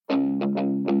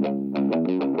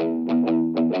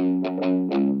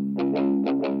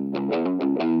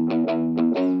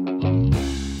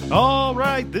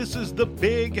This is the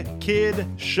Big Kid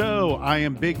Show. I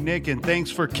am Big Nick, and thanks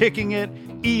for kicking it,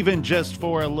 even just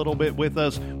for a little bit with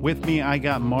us. With me, I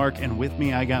got Mark, and with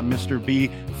me, I got Mr. B.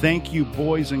 Thank you,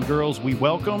 boys and girls. We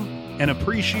welcome and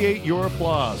appreciate your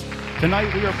applause.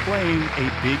 Tonight, we are playing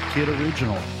a Big Kid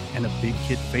original and a Big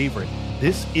Kid favorite.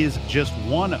 This is just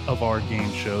one of our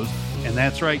game shows, and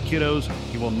that's right, kiddos.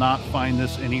 You will not find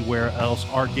this anywhere else.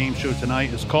 Our game show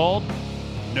tonight is called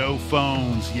No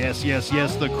Phones. Yes, yes,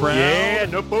 yes, the crowd. Yeah,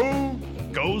 no phone.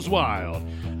 Goes wild.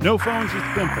 No Phones is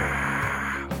simple.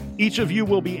 Each of you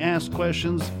will be asked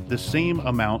questions, the same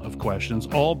amount of questions,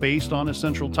 all based on a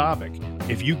central topic.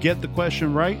 If you get the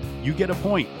question right, you get a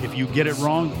point. If you get it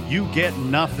wrong, you get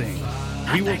nothing.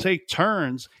 We will take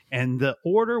turns, and the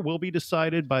order will be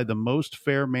decided by the most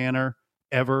fair manner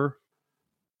ever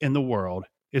in the world.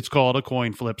 It's called a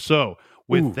coin flip. So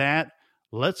with that,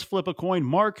 let's flip a coin.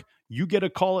 Mark, you get a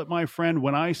call it, my friend.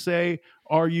 When I say,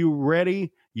 are you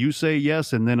ready? You say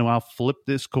yes, and then I'll flip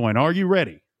this coin. Are you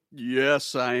ready?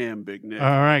 Yes, I am, Big Nick.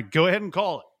 All right, go ahead and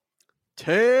call it.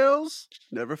 Tails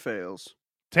never fails.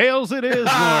 Tails it is,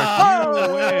 Mark.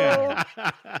 You win.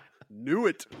 Knew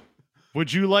it.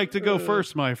 Would you like to go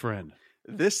first, my friend?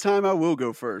 This time I will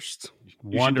go first.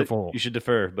 Wonderful. You should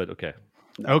defer, but okay.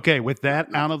 Okay, with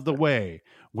that out of the way,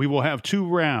 we will have 2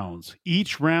 rounds.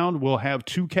 Each round will have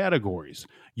 2 categories.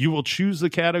 You will choose the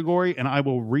category, and I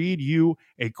will read you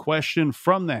a question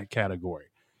from that category.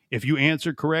 If you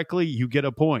answer correctly, you get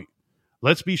a point.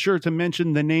 Let's be sure to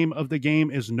mention the name of the game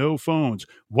is No Phones.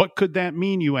 What could that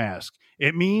mean, you ask?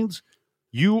 It means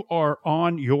you are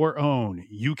on your own.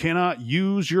 You cannot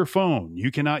use your phone.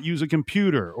 You cannot use a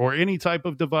computer or any type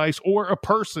of device or a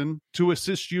person to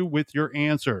assist you with your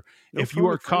answer. If you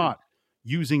are caught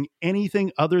using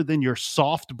anything other than your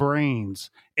soft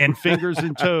brains and fingers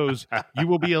and toes, you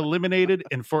will be eliminated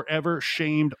and forever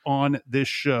shamed on this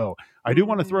show. I do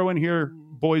want to throw in here,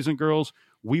 boys and girls,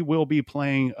 we will be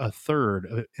playing a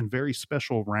third and very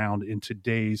special round in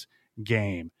today's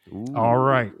game. All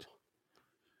right.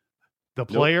 The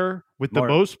player with the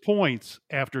most points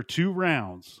after 2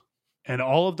 rounds and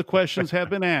all of the questions have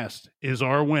been asked is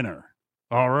our winner.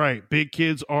 All right, big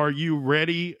kids, are you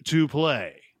ready to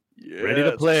play? Yes. Ready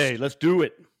to play. Let's do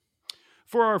it.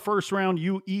 For our first round,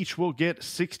 you each will get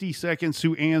 60 seconds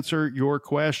to answer your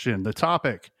question. The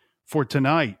topic for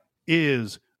tonight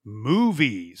is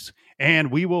movies,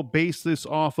 and we will base this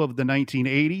off of the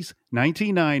 1980s,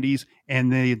 1990s,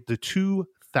 and the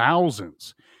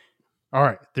 2000s. All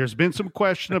right, there's been some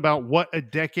question about what a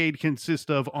decade consists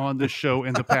of on this show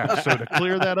in the past. So to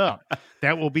clear that up,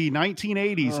 that will be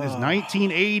 1980s is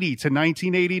 1980 to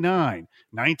 1989,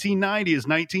 1990 is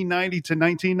 1990 to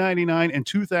 1999, and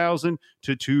 2000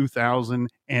 to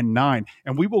 2009.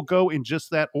 And we will go in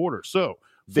just that order. So,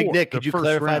 Big Nick, could you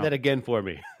clarify that again for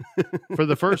me? For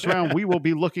the first round, we will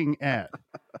be looking at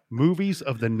movies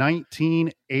of the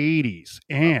 1980s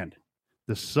and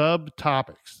the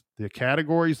subtopics. The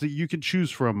categories that you can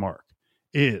choose from, Mark,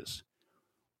 is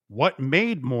what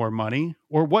made more money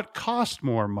or what cost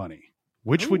more money?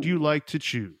 Which would you like to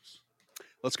choose?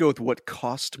 Let's go with what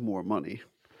cost more money.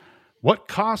 What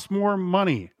cost more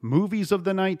money? Movies of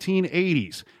the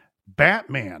 1980s,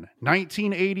 Batman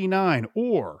 1989,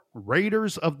 or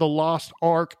Raiders of the Lost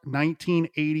Ark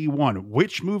 1981.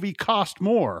 Which movie cost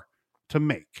more to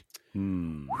make?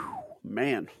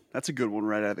 Man, that's a good one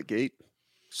right out of the gate.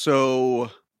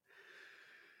 So,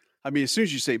 I mean, as soon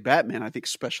as you say Batman, I think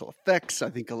special effects. I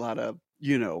think a lot of,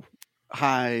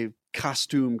 high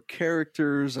costume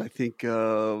characters. I think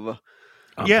of...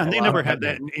 Yeah, and they never had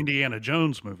that in Indiana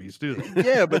Jones movies, do they?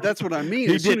 Yeah, but that's what I mean.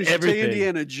 He as soon did as you say everything.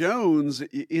 Indiana Jones,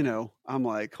 I'm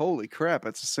like, holy crap,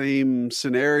 it's the same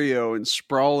scenario and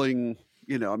sprawling,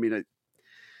 All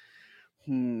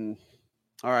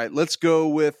right, let's go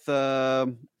with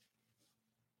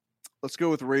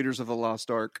Raiders of the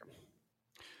Lost Ark.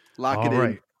 Lock it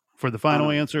in. For the final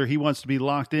answer, he wants to be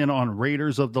locked in on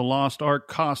Raiders of the Lost Ark.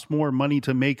 Cost more money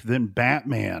to make than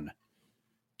Batman.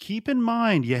 Keep in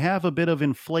mind, you have a bit of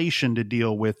inflation to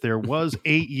deal with. There was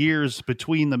 8 years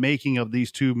between the making of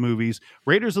these 2 movies.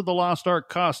 Raiders of the Lost Ark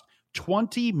cost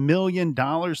 $20 million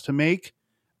to make.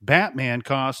 Batman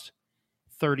cost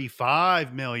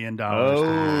 $35 million.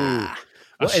 A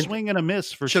swing and a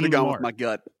miss for should have Team gone Mark. with my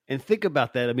gut. And think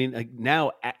about that. I mean,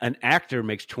 now an actor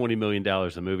makes $20 million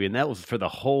a movie, and that was for the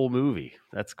whole movie.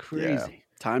 That's crazy. Yeah,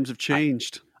 times have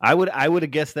changed. I would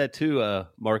have guessed that too,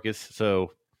 Marcus.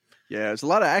 So yeah, there's a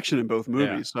lot of action in both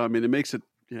movies. So I mean, it makes it.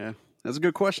 Yeah, that's a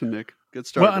good question, Nick. Good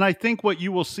start. Well, and I think what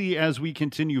you will see as we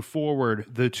continue forward,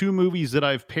 the 2 movies that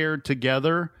I've paired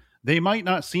together, they might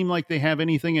not seem like they have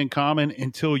anything in common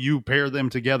until you pair them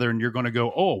together and you're going to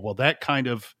go, oh, well, that kind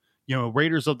of,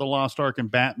 Raiders of the Lost Ark and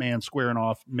Batman squaring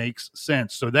off makes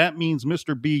sense. So that means,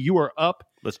 Mr. B, you are up.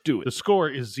 Let's do it. The score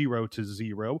is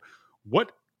 0-0.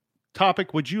 What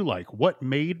topic would you like? What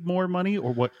made more money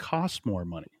or what cost more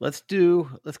money? Let's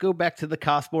go back to the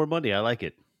cost more money. I like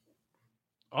it.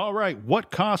 All right.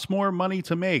 What costs more money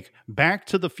to make? Back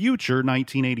to the Future,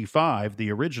 1985,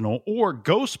 the original, or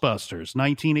Ghostbusters,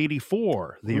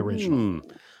 1984, the original?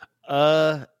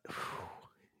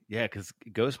 Yeah, because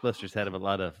Ghostbusters had a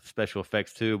lot of special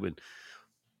effects too, but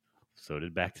so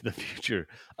did Back to the Future.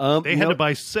 They had to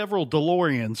buy several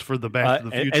DeLoreans for the Back to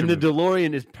the Future. And the movie.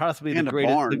 DeLorean is possibly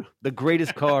the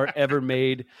greatest car ever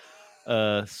made.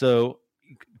 So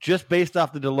just based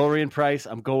off the DeLorean price,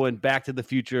 I'm going Back to the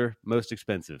Future, most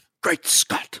expensive. Great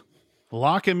Scott.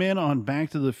 Lock him in on Back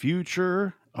to the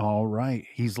Future. All right.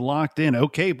 He's locked in.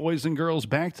 Okay, boys and girls,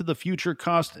 Back to the Future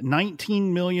cost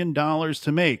 $19 million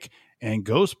to make. And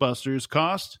Ghostbusters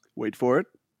cost? Wait for it.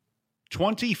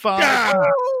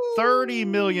 $30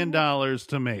 million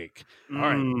to make. All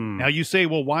right. Now you say,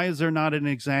 well, why is there not an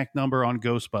exact number on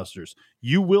Ghostbusters?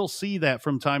 You will see that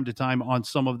from time to time on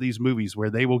some of these movies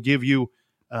where they will give you,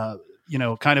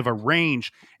 kind of a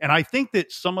range. And I think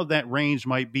that some of that range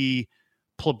might be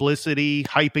publicity,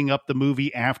 hyping up the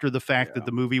movie after the fact that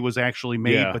the movie was actually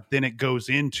made, but then it goes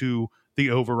into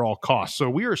the overall cost. So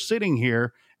we are sitting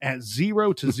here at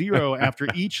 0-0 after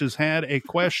each has had a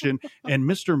question. And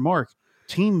Mr. Mark,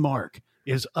 Team Mark,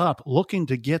 is up looking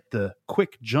to get the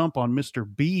quick jump on Mr.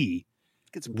 B.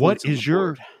 What is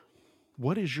your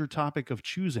topic of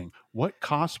choosing? What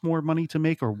costs more money to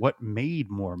make or what made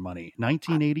more money?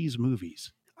 1980s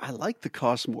movies. I like the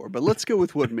cost more, but let's go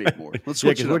with what made more. Let's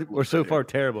switch it up. We're so far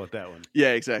terrible at that one.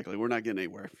 Yeah, exactly. We're not getting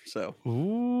anywhere. So,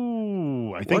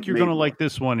 I think you're going to like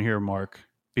this one here, Mark,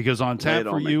 because on tap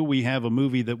for you, we have a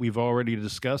movie that we've already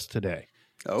discussed today.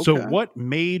 Okay. So what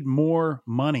made more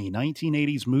money?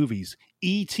 1980s movies.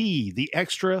 E.T., The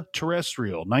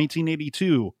Extraterrestrial,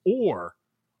 1982, or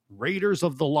Raiders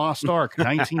of the Lost Ark,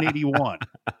 1981.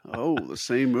 Oh, the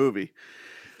same movie.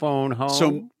 Phone home.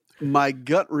 So my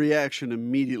gut reaction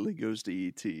immediately goes to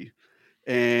E.T.,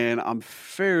 and I'm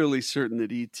fairly certain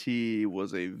that E.T.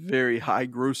 was a very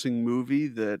high-grossing movie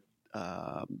that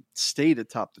stayed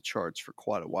atop the charts for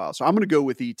quite a while. So I'm going to go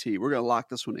with E.T. We're going to lock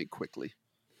this one in quickly.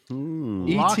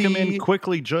 Lock him in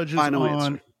quickly, judges, final on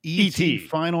answer. E.T.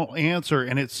 Final answer.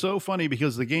 And it's so funny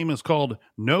because the game is called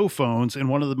No Phones, and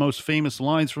one of the most famous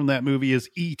lines from that movie is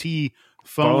E.T.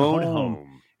 phone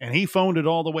home. And he phoned it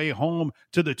all the way home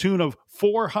to the tune of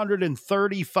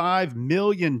 $435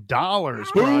 million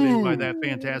brought in by that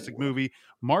fantastic movie.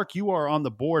 Mark, you are on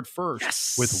the board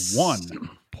first with 1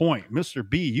 point. Mr.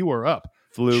 B, you are up.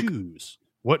 Fluke. Choose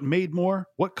what made more,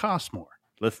 what cost more.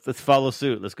 Let's follow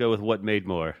suit. Let's go with what made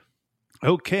more.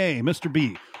 Okay, Mr.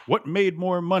 B, what made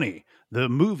more money? The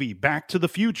movie Back to the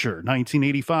Future,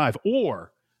 1985,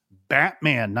 or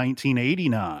Batman,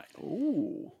 1989?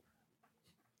 Ooh.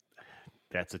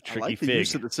 That's a tricky I like the fig.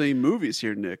 use of the same movies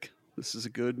here, Nick. This is a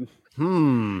good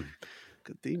theme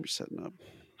you're setting up.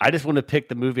 I just want to pick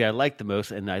the movie I like the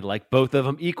most, and I like both of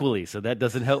them equally, so that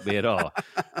doesn't help me at all.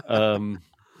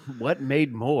 What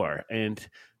made more? And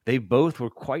they both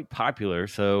were quite popular,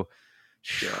 so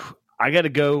I got to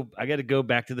go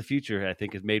Back to the Future. I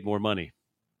think it made more money.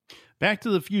 Back to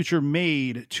the Future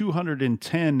made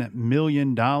 $210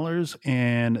 million,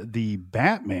 and the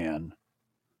Batman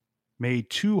made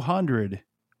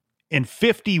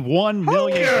 $251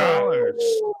 million.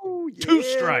 Oh, yeah. 2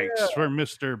 strikes for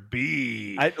Mr.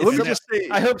 B. I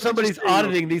hope somebody's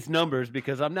auditing these numbers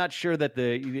because I'm not sure that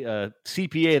the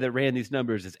CPA that ran these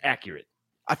numbers is accurate.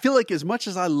 I feel like as much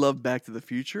as I love Back to the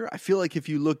Future, I feel like if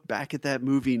you look back at that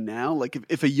movie now, like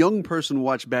if a young person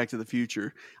watched Back to the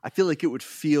Future, I feel like it would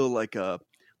feel like a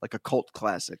cult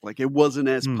classic. Like it wasn't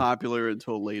as popular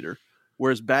until later.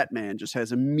 Whereas Batman just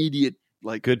has immediate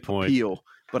good point appeal.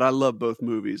 But I love both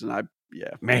movies, and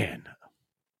man.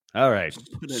 All right.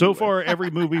 So far,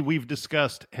 every movie we've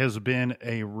discussed has been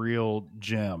a real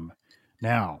gem.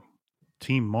 Now,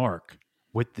 Team Mark,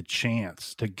 with the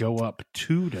chance to go up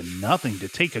 2-0 to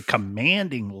take a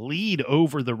commanding lead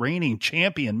over the reigning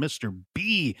champion, Mr.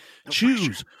 B.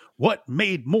 Choose what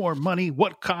made more money,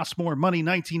 what cost more money.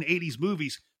 1980s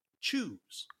movies.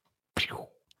 Choose.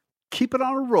 Keep it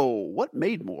on a roll. What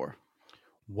made more?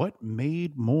 What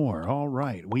made more? All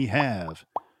right. We have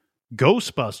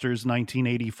Ghostbusters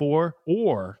 1984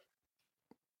 or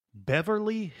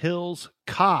Beverly Hills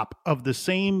Cop of the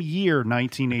same year,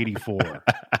 1984.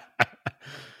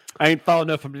 I ain't falling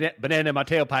enough from banana in my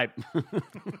tailpipe.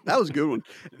 That was a good one.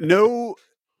 No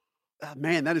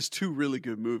Man, that is two really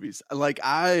good movies. Like,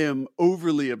 I am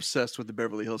overly obsessed with the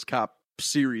Beverly Hills Cop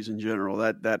series in general.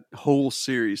 That whole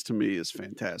series to me is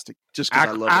fantastic. Just because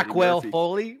I love Eddie Aquel Murphy.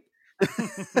 Foley.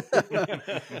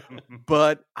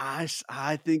 But I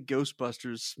think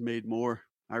Ghostbusters made more.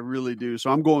 I really do. So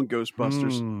I'm going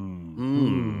Ghostbusters.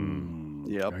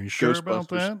 Yep. Are you sure about Ghostbusters.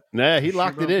 that? Nah, he Sure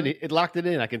locked it about in. that? It locked it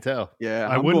in. I can tell. Yeah,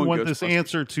 I I'm wouldn't going want this Ghostbusters.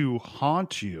 answer to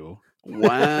haunt you.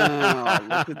 Wow,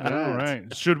 look at that. All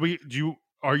right. Should we?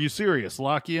 Are you serious?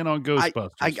 Lock you in on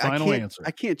Ghostbusters. Final can't, answer.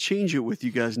 I can't change it with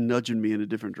you guys nudging me in a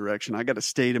different direction. I got to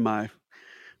stay to my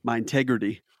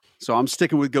integrity. So I'm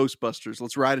sticking with Ghostbusters.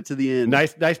 Let's ride it to the end.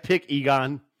 Nice pick,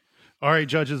 Egon. All right,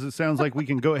 judges, it sounds like we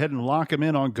can go ahead and lock them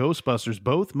in on Ghostbusters.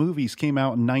 Both movies came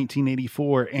out in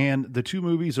 1984, and the two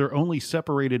movies are only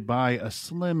separated by a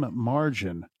slim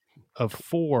margin of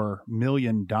 $4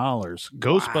 million.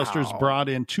 Ghostbusters brought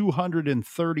in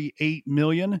 $238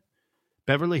 million.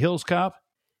 Beverly Hills Cop,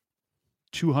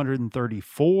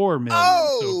 $234 million.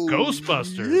 Oh, so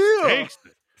Ghostbusters yeah. takes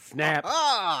it. Snap.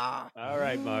 Ah, All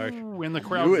right, Mark. When the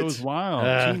crowd Knew it. goes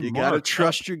wild. Team you got to Mark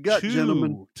trust your gut, 2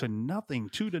 gentlemen. to nothing.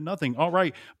 2-0. All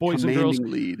right, boys and Commanding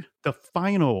girls. lead. The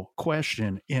final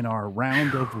question in our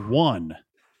round of one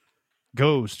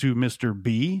goes to Mr.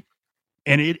 B,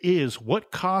 and it is: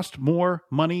 what cost more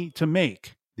money to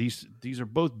make? These are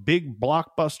both big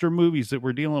blockbuster movies that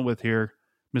we're dealing with here,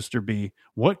 Mr. B.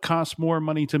 What costs more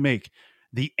money to make?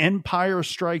 The Empire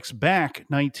Strikes Back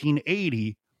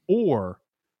 1980 or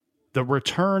The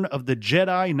Return of the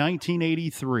Jedi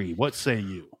 1983? What say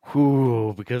you?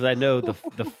 Whew, because I know the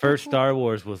first Star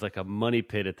Wars was like a money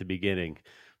pit at the beginning,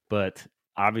 but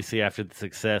obviously after the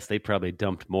success, they probably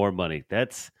dumped more money.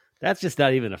 That's just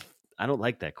not even I don't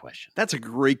like that question. That's a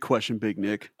great question, Big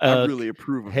Nick. I really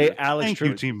approve of it. Alex, Thank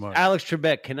you, Team Mark. Alex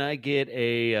Trebek, can I get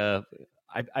a?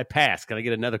 I pass. Can I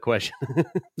get another question? All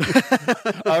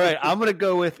right, I'm going to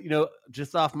go with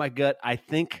just off my gut. I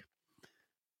think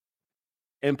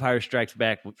Empire Strikes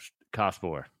Back cost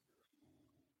more.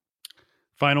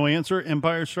 Final answer: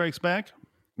 Empire Strikes Back.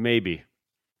 Maybe.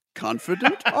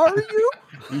 Confident, are you?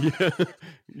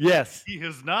 Yes. He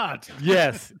is not.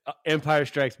 Yes. Empire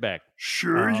Strikes Back.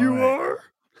 Sure All you right. are?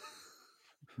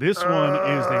 This one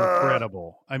is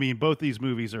incredible. I mean, both these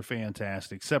movies are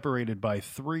fantastic, separated by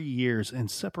 3 years and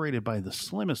separated by the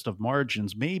slimmest of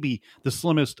margins, maybe the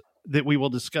slimmest that we will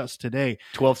discuss today.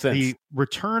 12 cents. The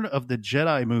Return of the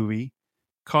Jedi movie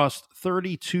cost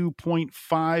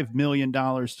 $32.5 million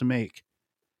to make.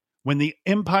 When The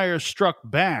Empire Struck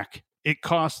Back, it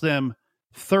cost them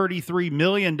 $33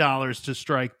 million to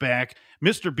strike back.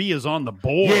 Mr. B is on the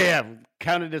board. Yeah.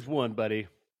 Count it as one, buddy.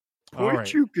 All Point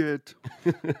right. you get.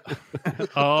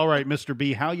 All right, Mr.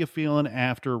 B, how you feeling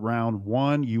after round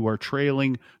one? You are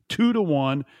trailing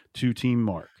 2-1 to Team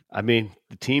Mark. I mean,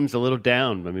 the team's a little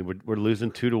down. I mean, we're losing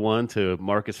 2-1 to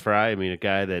Marcus Fry. I mean, a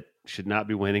guy that should not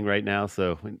be winning right now.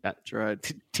 So That's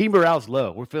right. team morale's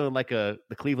low. We're feeling like the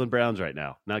Cleveland Browns right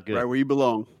now. Not good. Right where you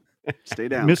belong. Stay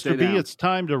down. Mr. Stay B, down. it's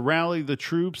time to rally the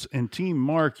troops. And Team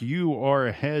Mark, you are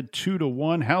ahead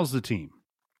 2-1. How's the team?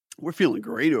 We're feeling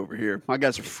great over here. My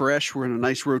guys are fresh. We're in a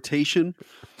nice rotation.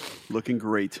 Looking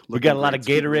great. We got a lot of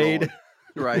Keep it Gatorade. rolling.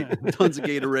 Right. Tons of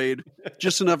Gatorade.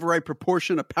 Just enough right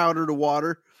proportion of powder to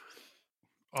water.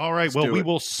 All right, Let's well, do we it.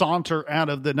 will saunter out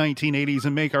of the 1980s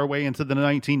and make our way into the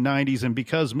 1990s. And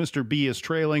because Mr. B is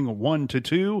trailing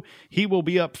 1-2, he will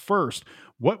be up first.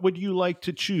 What would you like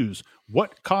to choose?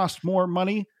 What cost more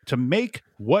money to make?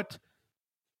 What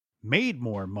made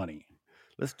more money?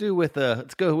 Let's go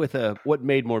with what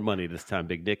made more money this time,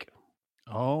 Big Nick.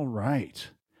 All right.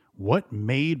 What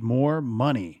made more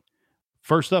money?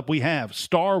 First up, we have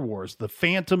Star Wars, The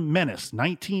Phantom Menace,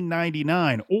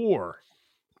 1999, or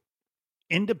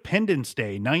Independence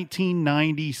Day,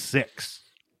 1996.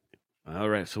 All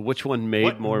right. So which one made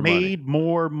What more money? made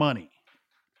more money?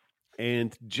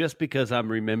 And just because I'm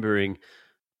remembering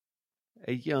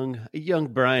a young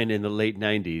Brian in the late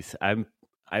 90s,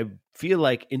 I feel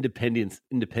like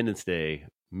Independence Day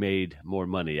made more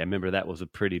money. I remember that was a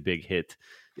pretty big hit.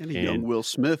 And a young Will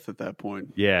Smith at that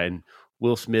point. Yeah, and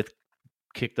Will Smith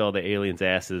kicked all the aliens'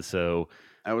 asses. So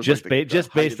That was just like the height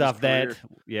based of his off that, career.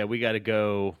 yeah, we got to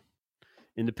go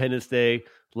Independence Day.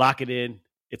 Lock it in.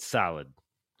 It's solid.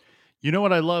 You know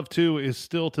what I love too is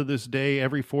still to this day,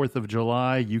 every 4th of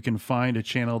July, you can find a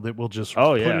channel that will just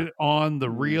Oh, put yeah. it on the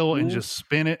reel and Mhm. just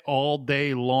spin it all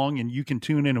day long. And you can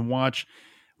tune in and watch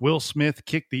Will Smith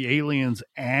kick the aliens'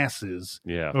 asses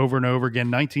Yeah. over and over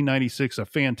again. 1996, a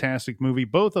fantastic movie.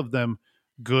 Both of them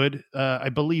good. I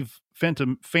believe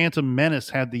Phantom Menace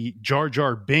had the Jar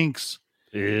Jar Binks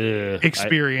Yeah.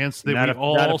 experience that not we a-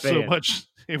 all not a so fan. much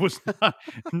It was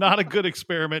not a good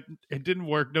experiment. It didn't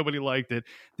work. Nobody liked it.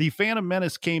 The Phantom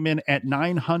Menace came in at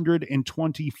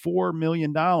 $924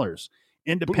 million.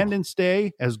 Independence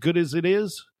Day, as good as it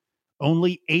is,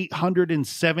 only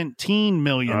 $817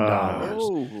 million.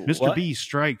 Oh, Mr. what? B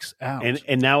strikes out.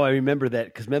 And now I remember that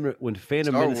because remember when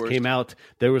Phantom Star Menace Wars. came out,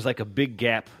 there was like a big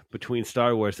gap between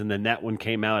Star Wars, and then that one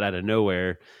came out of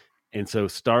nowhere, and so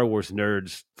Star Wars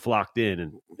nerds flocked in,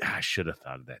 and I should have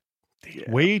thought of that. yeah.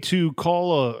 Way to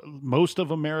call most of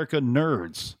America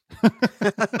nerds.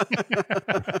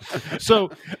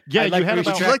 So, yeah, I'd like you had to Would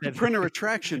about you like to print a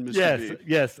retraction, Mr. Yes, B?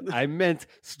 yes, I meant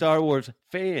Star Wars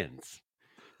fans.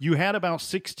 you had about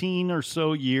 16 or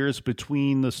so years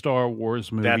between the Star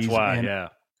Wars movies. That's why, and yeah.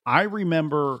 I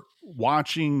remember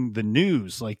watching the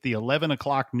news, like the 11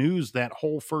 o'clock news, that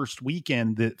whole first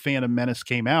weekend that Phantom Menace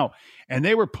came out, and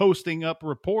they were posting up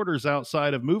reporters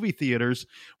outside of movie theaters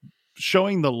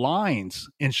showing the lines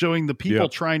and showing the people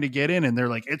Yep. trying to get in, and they're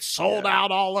like, it's sold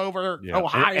out all over Yeah.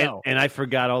 Ohio. And I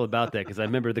forgot all about that because I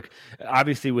remember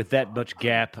obviously with that much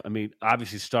gap. I mean,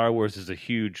 obviously Star Wars is a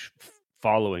huge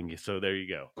following, so there you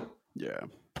go. Yeah.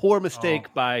 Poor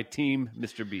mistake by Team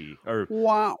Mr. B. Or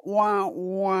Wow, wow,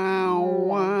 wow,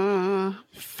 wow.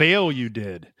 Fail you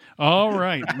did. All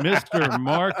right, Mr.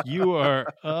 Mark, you are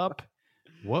up.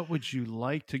 What would you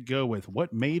like to go with?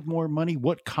 What made more money?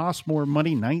 What cost more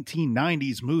money?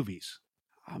 1990s movies.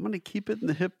 I'm going to keep it in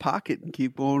the hip pocket and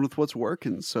keep going with what's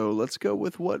working. So let's go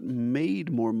with what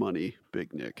made more money,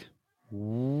 Big Nick.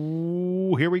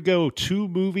 Ooh, here we go. Two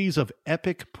movies of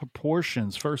epic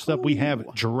proportions. First up, we have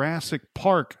Ooh. Jurassic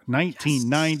Park,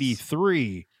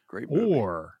 1993, Great movie.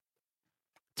 or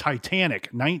Titanic,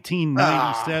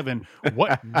 1997.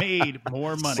 What made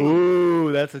more money?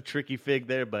 ooh, that's a tricky fig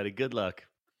there, buddy. Good luck.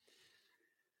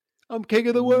 I'm king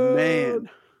of the world, Man.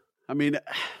 I mean,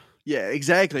 yeah,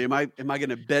 exactly. Am I going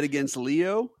to bet against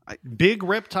Leo? Big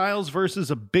reptiles versus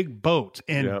a big boat,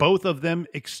 and Yep. both of them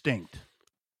extinct.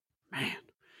 Man.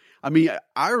 I mean,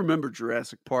 I remember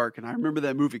Jurassic Park, and I remember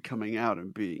that movie coming out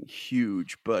and being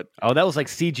huge, but Oh, that was like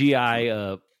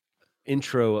CGI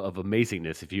intro of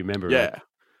amazingness, if you remember. yeah. Like,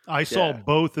 I saw Yeah.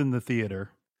 both in the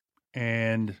theater,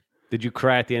 and did you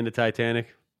cry at the end of Titanic?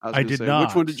 was I gonna did say, not.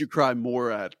 Which one did you cry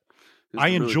more at? Is I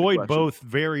the really enjoyed good question. both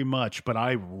very much, but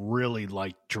I really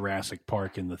liked Jurassic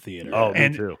Park in the theater. Oh, me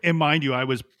and, too. And mind you, I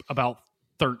was about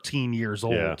 13 years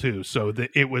old Yeah. too, so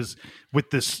that it was with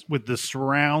the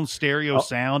surround stereo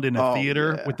sound in a Oh,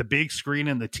 theater yeah. with the big screen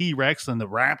and the T-Rex and the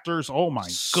Raptors. Oh my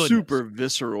goodness! Super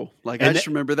visceral. Like And I just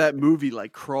remember that movie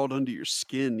like crawled under your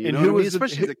skin. You And know who what I mean? was the-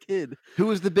 Especially as a kid. Who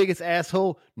was the biggest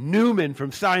asshole? Newman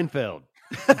from Seinfeld.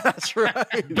 That's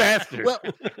right. Bastard.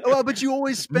 Well, but you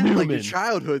always spent like your Newman.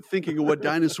 childhood thinking of what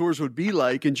dinosaurs would be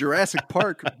like, and Jurassic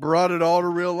Park brought it all to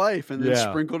real life, and then Yeah.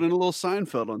 sprinkled in a little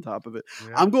Seinfeld on top of it.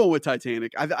 Yeah. I'm going with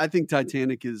Titanic. I think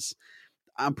Titanic is.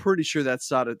 I'm pretty sure that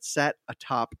sat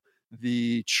atop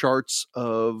the charts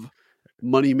of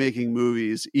money-making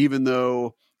movies, even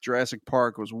though Jurassic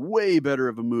Park was way better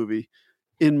of a movie,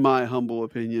 in my humble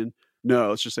opinion. No,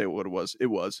 let's just say what it was. It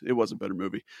was a better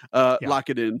movie. Lock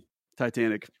it in.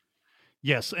 Titanic.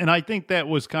 Yes, and I think that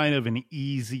was kind of an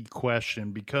easy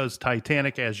question because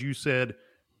Titanic, as you said,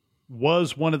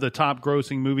 was one of the top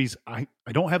grossing movies. I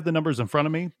don't have the numbers in front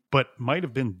of me, but might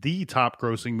have been the top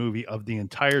grossing movie of the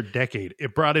entire decade.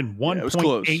 It brought in it was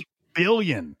 1.8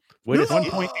 billion. Way to,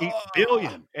 1.8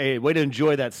 billion. hey, way to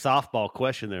enjoy that softball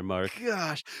question there, Mark.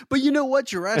 Gosh. But you know what?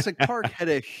 Jurassic Park had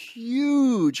a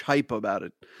huge hype about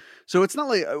it. So it's not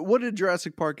like, what did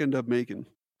Jurassic Park end up making?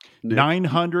 Nick?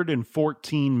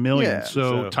 914 million. Yeah,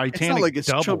 so so- Titanic It's not like it's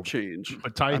chump doubled. change.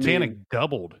 But Titanic mean-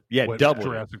 doubled. Yeah, what doubled it.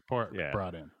 Jurassic Park Yeah.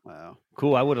 brought in. Wow.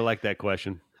 Cool. I would have liked that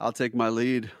question. I'll take my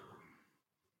lead.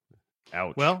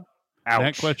 Ouch. Well, Ouch.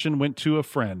 that question went to a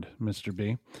friend, Mr.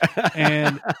 B.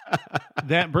 And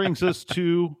that brings us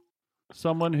to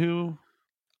someone who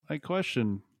I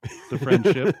question the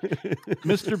friendship.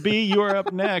 Mr. B, you are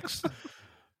up next.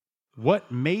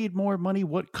 What made more money?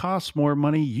 What cost more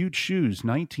money? You choose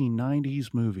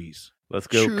 1990s movies. Let's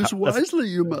go. Choose wisely,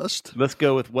 you must. Let's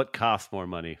go with what costs more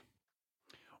money.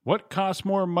 What cost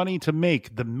more money to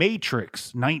make? The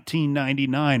Matrix,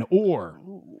 1999, or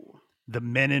The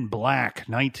Men in Black,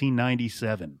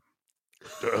 1997?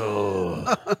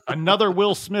 Oh, Another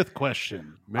Will Smith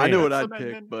question. I know what That's I'd the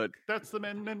pick, men- but That's the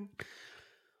men.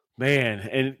 man.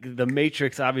 And the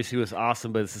Matrix obviously was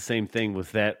awesome, but it's the same thing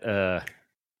with that.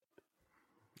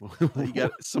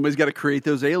 somebody's got to create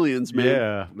those aliens, man.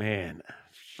 Yeah, man.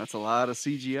 That's a lot of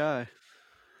CGI.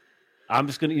 I'm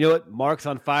just gonna, you know what? Mark's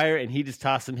on fire, and he just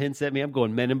tossed some hints at me. I'm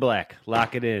going Men in Black.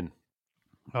 Lock it in.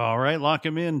 All right, lock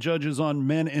him in. Judges on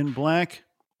Men in Black.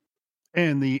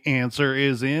 And the answer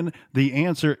is in. The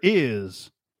answer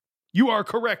is, you are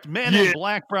correct. Men in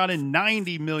Black brought in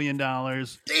 $90 million.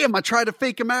 Damn, I tried to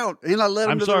fake him out, and I led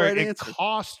him I'm to sorry, the right it answer.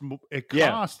 cost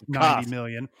 $90 cost.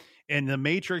 million, and The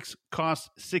Matrix cost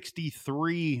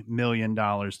 $63 million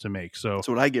to make. So That's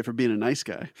what I get for being a nice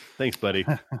guy. Thanks, buddy.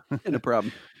 No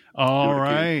problem. all Do what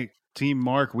I can. right, Team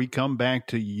Mark, we come back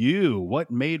to you.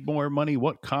 What made more money?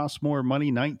 What cost more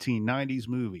money? 1990s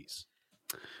movies.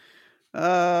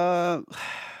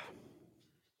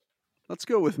 Let's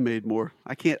go with made more.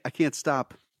 I can't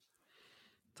stop.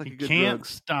 It's like He a good can't drug.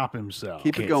 stop himself.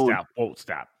 Keep it Can't going. stop. Won't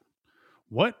stop.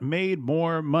 What made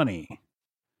more money?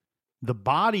 The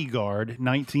Bodyguard,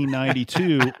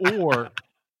 1992, or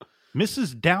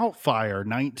Mrs. Doubtfire,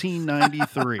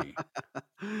 1993.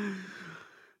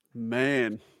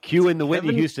 Man. Cue in the Whitney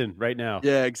Kevin- Houston right now.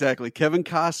 Yeah, exactly. Kevin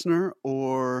Costner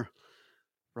or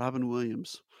Robin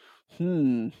Williams.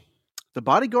 The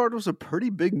Bodyguard was a pretty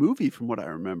big movie from what I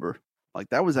remember. Like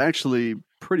that was actually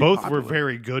pretty Both popular. were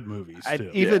very good movies, too.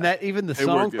 Even Yeah. even the They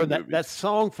were song good from movies. that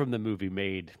song from the movie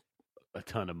made a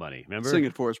ton of money. Remember? Sing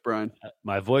it for us, Brian.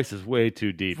 My voice is way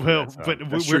too deep. for Well, that song. but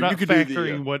That's we're true. not You could do the,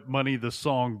 factoring what money the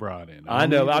song brought in. I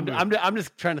know. Only the movie. I'm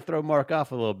just trying to throw Mark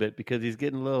off a little bit because he's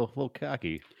getting a little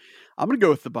cocky. I'm gonna go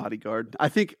with The Bodyguard. I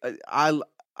think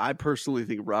I personally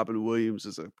think Robin Williams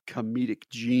is a comedic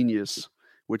genius,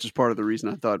 which is part of the reason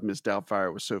I thought Miss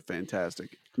Doubtfire was so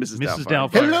fantastic. Mrs.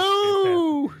 Doubtfire.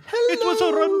 Hello. It was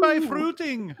a run by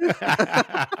fruiting.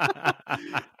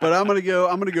 But I'm gonna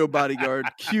go Bodyguard.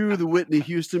 Cue the Whitney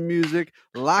Houston music.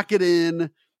 Lock it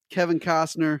in. Kevin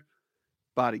Costner,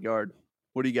 Bodyguard.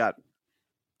 What do you got?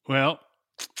 Well,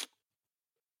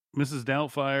 Mrs.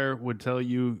 Doubtfire would tell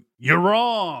you you're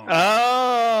wrong.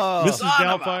 Oh, Mrs.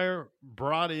 Doubtfire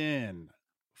brought in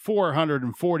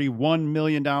 $441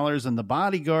 million, and The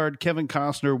Bodyguard, Kevin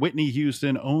Costner, Whitney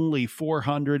Houston, only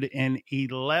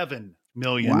 $411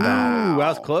 million. Ooh, that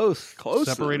was close. Close.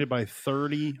 Separated by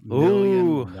 $30 million.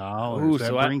 Ooh, That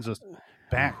so brings us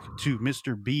back to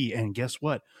Mr. B. And guess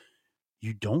what?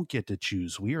 You don't get to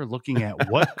choose. We are looking at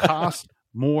what cost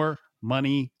more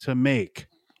money to make.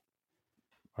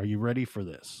 Are you ready for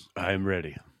this? I'm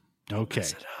ready. Okay.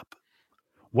 Mess it up.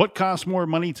 What costs more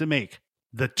money to make?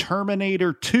 The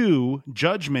Terminator 2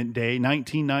 Judgment Day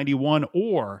 1991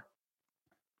 or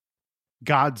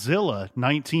Godzilla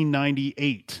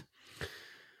 1998?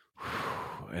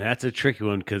 And that's a tricky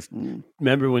one because Mm.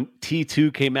 remember when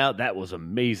T2 came out? That was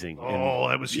amazing. And Oh,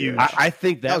 that was huge. I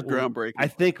think That was will- groundbreaking. I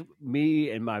think me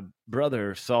and my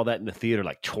brother saw that in the theater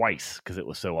like twice because it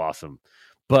was so awesome.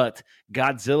 But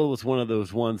Godzilla was one of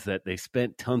those ones that they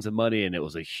spent tons of money and it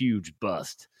was a huge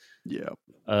bust. Yeah,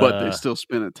 but they Uh, still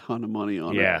spent a ton of money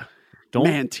on it. yeah. Don't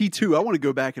Man, T2, I want to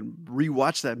go back and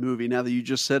rewatch that movie now that you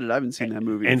just said it. I haven't seen that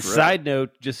movie. in and forever. side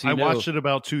note, just so you I know, watched it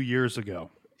about 2 years ago.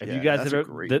 if Yeah, you guys that's a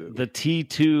ever great the movie.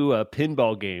 T2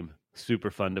 pinball game, super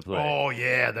fun to play. Oh,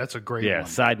 yeah, that's a great yeah. one.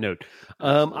 Side note,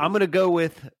 I'm gonna go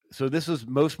with. So this was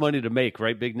most money to make,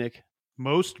 right, Big Nick?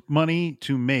 Most money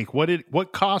to make.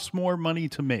 What costs more money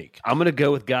to make? I'm gonna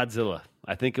go with Godzilla.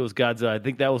 I think it was Godzilla. I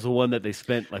think that was the one that they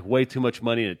spent like way too much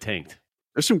money and it tanked.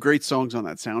 There's some great songs on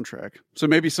that soundtrack. So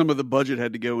maybe some of the budget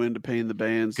had to go into paying the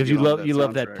bands. to Because you get onto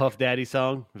love that soundtrack. Puff Daddy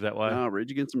song. Is that why? No,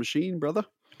 Rage Against the Machine, brother.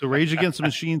 The Rage Against the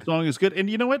Machine song is good. And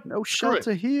you know what? No Screw it.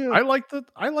 shelter here. I like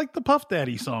the Puff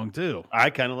Daddy song too. I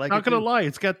kind of like. Not it gonna too. lie,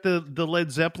 it's got the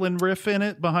Led Zeppelin riff in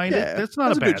it behind Yeah, it. That's not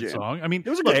that's a a good bad jam. song. I mean, it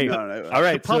was a look, good. Hey, No. All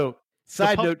right. Puff- So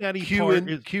side Puff note, Daddy cue part in,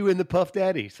 is- cue in the Puff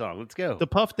Daddy song. Let's go. the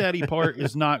Puff Daddy part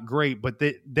is not great, but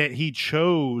that he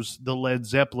chose the Led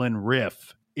Zeppelin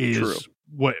riff is True.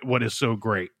 what is so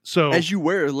great. So As you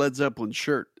wear a Led Zeppelin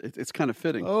shirt, it's kind of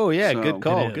fitting. oh yeah, So- good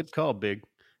call. It is. Good call, Big.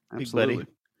 Absolutely. buddy.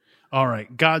 all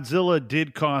right, Godzilla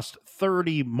did cost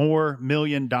 $30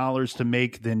 million more to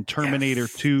make than Terminator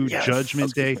 2 Yes.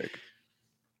 Judgment That's a Day. good pick.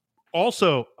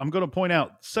 Also, I'm going to point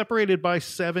out, separated by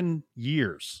 7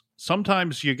 years.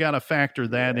 Sometimes you got to factor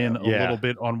that in a Yeah. little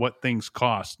bit on what things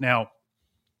cost. Now,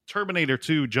 Terminator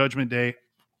 2 Judgment Day,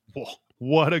 whoa,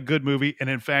 what a good movie. And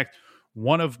in fact,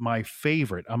 one of my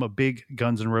favorite, I'm a big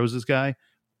Guns N' Roses guy.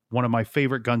 One of my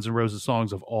favorite Guns N' Roses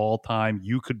songs of all time,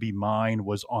 You Could Be Mine,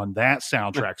 was on that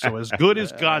soundtrack. So as good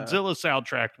as Godzilla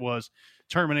soundtrack was,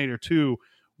 Terminator 2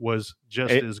 was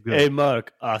just Hey, as good. hey,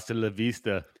 Mark, hasta la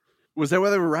vista. Was that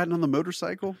where they were riding on the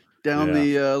motorcycle down Yeah.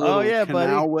 the little yeah, buddy.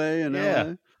 canal way? And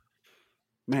Yeah.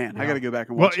 Man, I Yeah. got to go back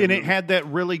and Well, watch and that it movie. had that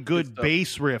really good stuff.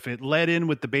 bass riff. It led in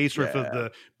with the bass riff of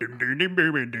the.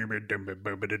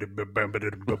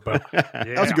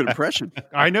 That was a good impression.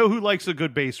 I know who likes a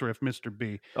good bass riff, Mr.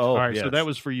 B. Oh, All right, so yes. that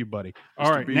was for you, buddy. All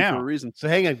Mr. right, B for a now reason. So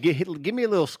hang on, give me a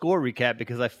little score recap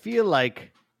because I feel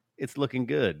like it's looking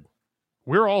good.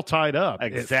 We're all tied up.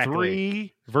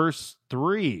 Exactly.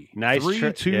 3-3. Nice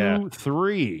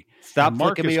 3-2-3. Stop And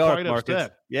flicking me is off, quite Marcus.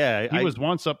 upset. Yeah, He was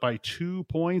once up by 2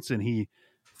 points, and he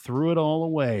threw it all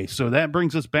away. So that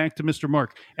brings us back to Mr.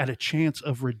 Mark at a chance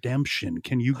of redemption.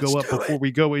 Can you go up before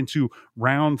we go into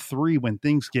round 3 when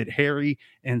things get hairy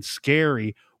and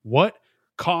scary? What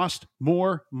cost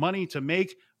more money to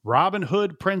make, Robin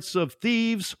Hood, Prince of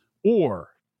Thieves, or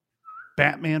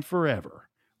Batman Forever?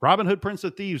 Robin Hood, Prince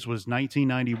of Thieves was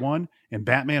 1991, and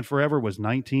Batman Forever was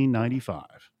 1995.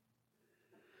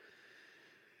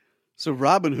 So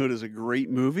Robin Hood is a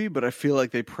great movie, but I feel like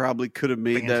they probably could have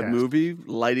made that movie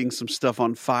lighting some stuff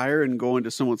on fire and going to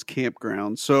someone's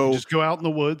campground. So just go out in the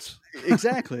woods.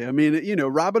 Exactly. I mean,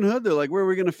 Robin Hood, they're like, where are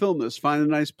we going to film this? Find a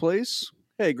nice place.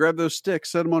 Hey, grab those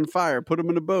sticks, set them on fire, put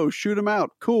them in a bow, shoot them out.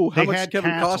 Cool. How much did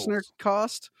Kevin Costner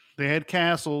cost? They had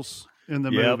castles in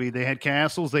the movie. They had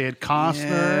castles. They had Costner.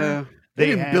 Yeah. They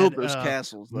didn't build those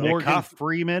castles, though.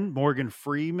 Morgan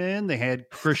Freeman. They had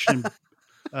Christian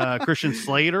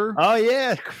Slater. Oh,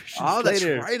 yeah. That's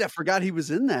right. I forgot he was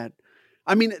in that.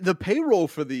 I mean, the payroll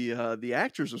for the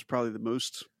actors was probably the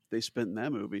most they spent in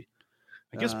that movie.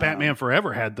 I guess Batman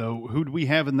Forever had, though. Who do we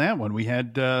have in that one? We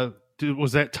had,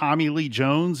 was that Tommy Lee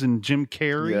Jones and Jim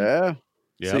Carrey? Yeah.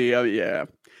 Yep. See, yeah.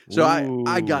 So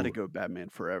I got to go Batman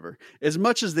Forever. As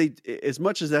much as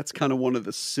that's kind of one of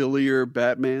the sillier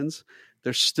Batmans,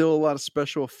 there's still a lot of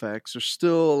special effects. There's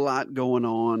still a lot going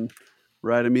on,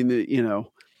 right? I mean,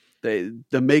 the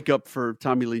makeup for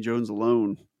Tommy Lee Jones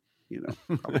alone,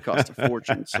 probably cost a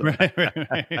fortune. So. Right.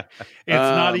 It's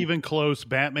not even close.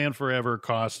 Batman Forever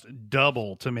cost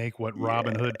double to make what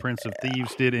Robin Hood, Prince of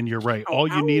Thieves did. And you're right. All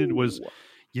you needed was,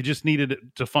 you just needed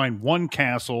to find one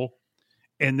castle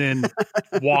and then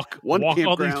walk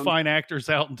all these fine actors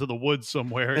out into the woods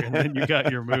somewhere, and then you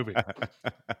got your movie.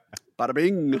 Bada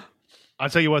bing. I'll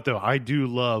tell you what, though, I do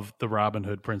love the Robin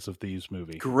Hood, Prince of Thieves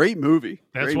movie. Great movie.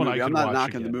 That's one I'm not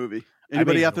knocking the movie.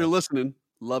 Anybody out there listening,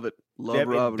 love it. Love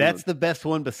Robin Hood. That's the best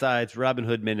one besides Robin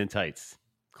Hood Men in Tights,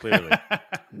 clearly.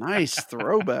 Nice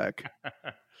throwback.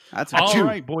 That's all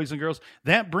right, boys and girls.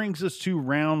 That brings us to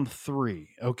round 3,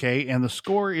 okay? And the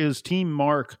score is Team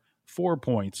Mark 4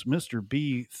 points, Mr.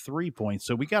 B 3 points.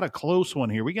 So we got a close one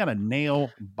here. We got a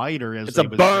nail biter. It's a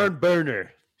barn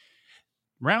burner.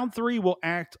 Round 3 will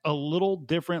act a little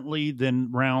differently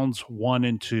than rounds 1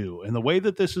 and 2. And the way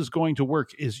that this is going to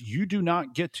work is you do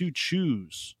not get to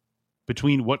choose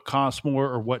between what costs more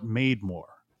or what made more.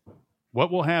 What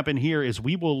will happen here is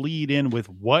we will lead in with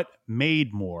what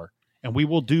made more, and we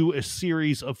will do a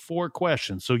series of 4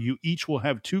 questions. So you each will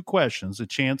have 2 questions, a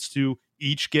chance to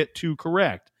each get 2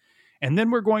 correct. And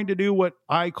then we're going to do what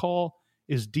I call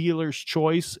is dealer's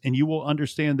choice, and you will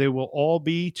understand they will all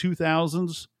be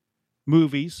 2000s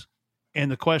movies,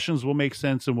 and the questions will make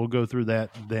sense, and we'll go through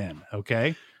that then,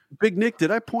 okay? Big Nick,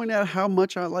 did I point out how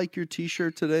much I like your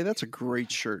T-shirt today? That's a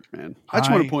great shirt, man. I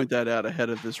just want to point that out ahead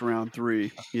of this round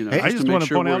 3. I just want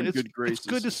to point out it's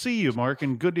good to see you, Mark,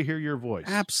 and good to hear your voice.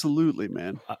 Absolutely,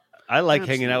 man. I like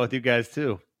hanging out with you guys,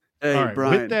 too. Hey, all right,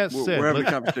 Brian, with that said, we're having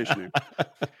a competition here.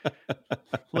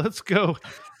 Let's go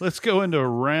into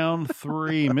round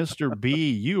 3. Mr.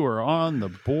 B, you are on the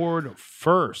board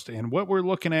first. And what we're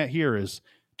looking at here is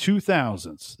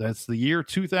 2000s. That's the year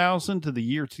 2000 to the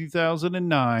year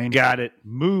 2009. Got it.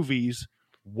 Movies.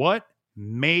 What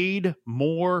made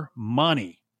more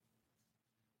money?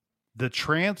 The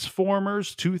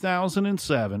Transformers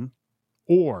 2007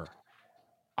 or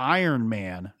Iron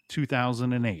Man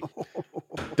 2008?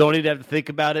 Don't even have to think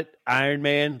about it. Iron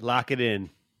Man, lock it in.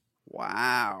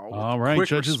 Wow. All right, quick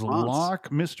judges, response. Lock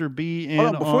Mr. B in.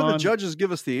 Hold on, before the judges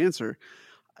give us the answer,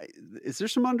 is there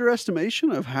some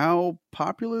underestimation of how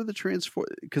popular the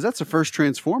Transformers? Because that's the first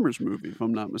Transformers movie, if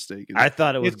I'm not mistaken. I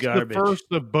thought it was garbage. The first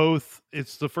of both.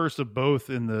 It's the first of both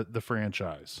in the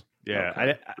franchise.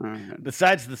 Yeah. Okay.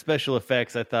 Besides the special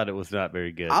effects, I thought it was not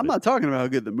very good. I'm not talking about how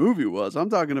good the movie was. I'm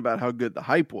talking about how good the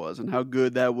hype was and how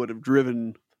good that would have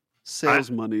driven sales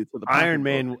money to the Iron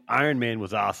Man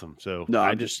was awesome. So no,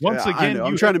 I just once again,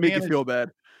 I'm trying to make you feel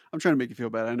bad.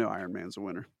 I know Iron Man's a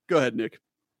winner. Go ahead, Nick.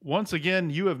 Once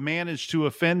again, you have managed to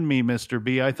offend me, Mr.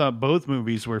 B. I thought both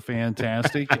movies were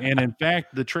fantastic. And in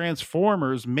fact, the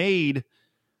Transformers made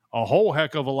a whole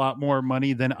heck of a lot more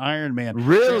money than Iron Man.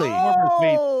 Really? Transformers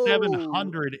made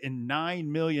 $709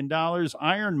 million.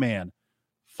 Iron Man,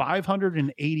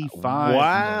 $585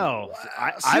 Wow.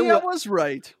 million. I was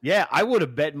right. Yeah, I would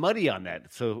have bet money on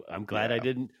that. So I'm glad I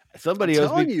didn't. Somebody I'm owes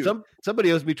telling me you.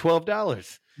 somebody owes me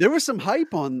 $12. There was some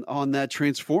hype on that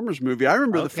Transformers movie. I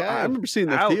remember Okay. I remember seeing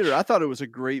the Ouch. theater. I thought it was a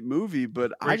great movie,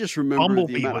 but I Great. just remember the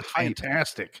Bumblebee amount was of hype.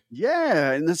 fantastic.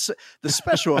 Yeah, and the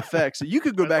special effects. You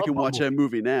could go I back love and watch that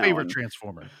Bumblebee. movie now. Favorite and-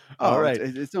 Transformer. oh, All right.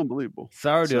 it's unbelievable.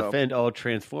 Sorry to So, offend all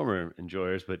Transformer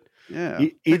enjoyers, but Yeah,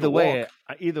 either way,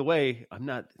 I'm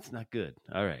not. It's not good.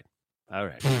 All right. All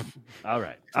right. All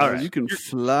right. All so right. you can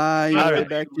fly your All way right.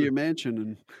 back to your mansion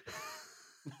and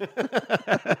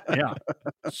Yeah.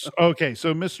 Okay,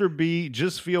 so Mr. B,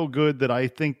 just feel good that I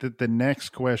think that the next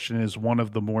question is one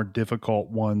of the more difficult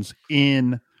ones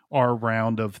in our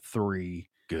round of 3.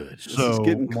 Good. this is So,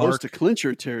 getting close Mark, to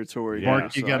clincher territory. Yeah.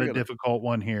 Mark, you so got I a gotta- difficult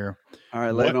one here. All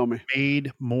right, lay it What on me.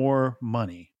 made more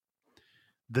money?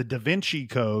 The Da Vinci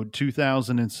Code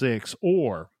 2006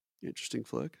 or Interesting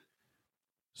flick.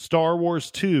 Star Wars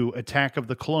 2 Attack of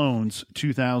the Clones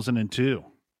 2002?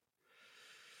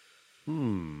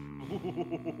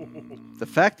 The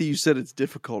fact that you said it's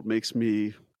difficult makes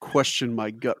me question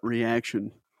my gut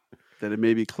reaction that it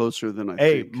may be closer than I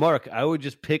Hey, think. Mark, I would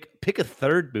just pick a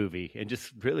third movie and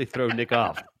just really throw Nick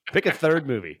off. Pick a third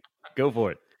movie. Go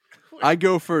for it. I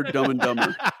go for Dumb and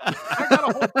Dumber. I got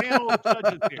a whole panel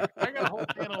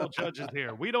of judges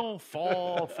here. We don't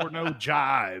fall for no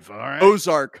jive, all right?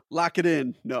 Ozark, lock it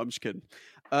in. No, I'm just kidding.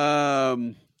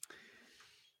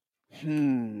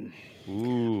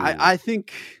 Ooh. I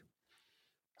think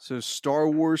so. Star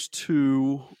Wars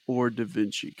 2 or Da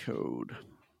Vinci Code.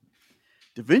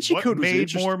 Da Vinci What Code was made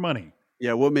interesting. more money?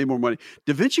 Yeah, what made more money?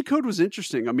 Da Vinci Code was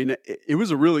interesting. I mean, it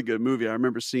was a really good movie. I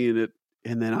remember seeing it,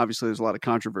 and then obviously there's a lot of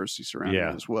controversy surrounding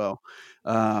Yeah. it as well.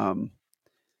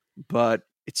 But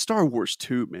it's Star Wars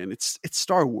 2, man. It's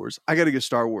Star Wars. I got to go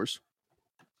Star Wars.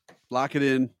 Lock it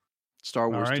in. Star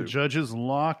All Wars right, 2. judges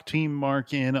lock Team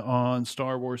Mark in on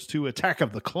Star Wars 2 Attack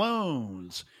of the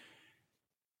Clones.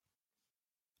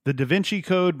 The Da Vinci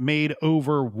Code made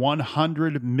over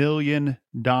 $100 million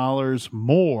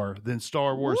more than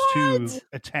Star Wars 2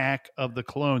 Attack of the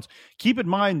Clones. Keep in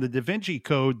mind, the Da Vinci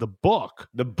Code, the book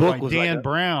The book by was Dan like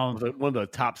Brown, one of the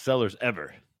top sellers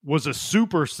ever. was a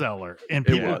super seller, and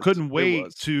It people was. couldn't It wait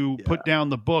was. to Yeah. put down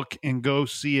the book and go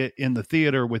see it in the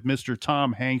theater with Mr.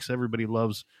 Tom Hanks. Everybody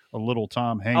loves a little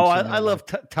Tom Hanks. Oh, in I there. love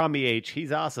Tommy H.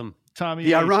 He's awesome. Tommy.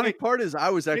 The Hanks. ironic part is I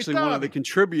was actually one of the Tommy.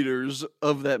 contributors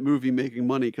of that movie making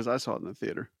money because I saw it in the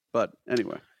theater. But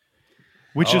anyway,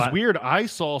 Which Oh, is I- weird. I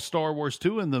saw Star Wars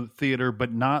 2 in the theater,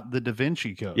 but not the Da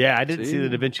Vinci Code. Yeah, I didn't see See? the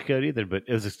Da Vinci Code either, but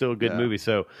it was still a good Yeah. movie.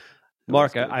 So, It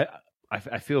Mark, was good.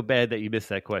 I feel bad that you missed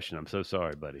that question. I'm so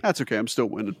sorry, buddy. that's okay. I'm still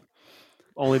winning.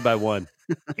 Only by one.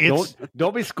 It's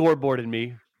Don't be scoreboarding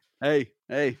me. Hey,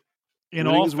 in winning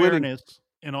all is winning. fairness.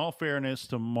 In all fairness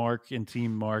to Mark and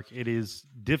Team Mark, it is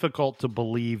difficult to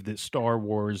believe that Star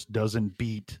Wars doesn't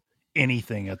beat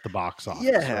anything at the box office.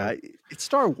 yeah, right? it's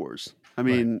Star Wars. I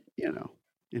mean,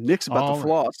 and Nick's about All to right.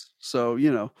 floss, so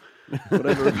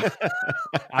whatever.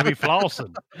 I be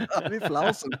flossing. I'll be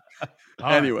flossing. All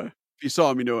right. Anyway, if you saw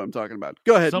him, you know what I'm talking about.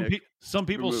 Go ahead, some Nick. some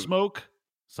people moving. smoke,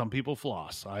 some people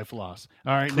floss. I floss.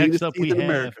 All right, Cleanest next up teeth we in have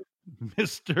America.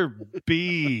 Mr.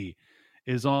 B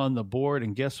is on the board,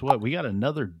 and guess what? We got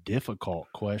another difficult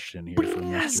question here for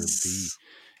Mr.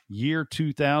 B. Year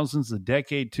 2000s, the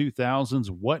decade 2000s.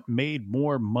 What made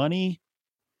more money?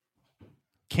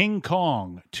 King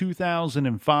Kong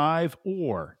 2005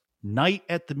 or Night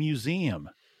at the Museum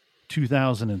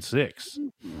 2006?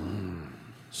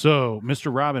 So,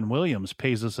 Mr. Robin Williams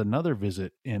pays us another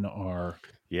visit in our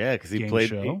Yeah, because he Game played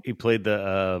show. he played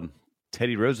the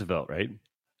Teddy Roosevelt, right?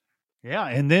 Yeah,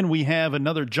 and then we have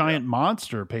another giant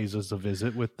monster pays us a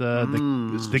visit with the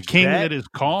Mm, king that- that is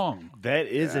Kong. That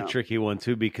is Yeah. a tricky one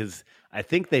too, because I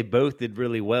think they both did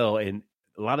really well, and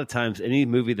a lot of times any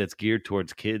movie that's geared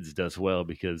towards kids does well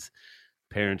because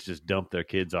parents just dump their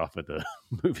kids off at the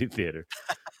movie theater.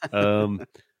 All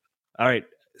right,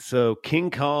 so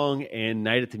King Kong and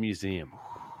Night at the Museum.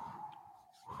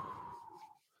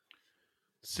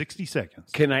 60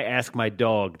 seconds. Can I ask my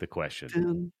dog the question?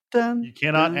 Dun, dun, You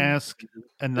cannot dun, ask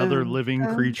another dun, living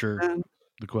dun, creature dun.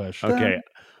 the question. Okay,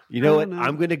 you know what? dun,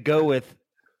 I'm going to go with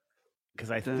because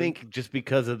I dun. think just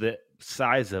because of the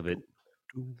size of it,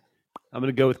 I'm going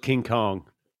to go with King Kong.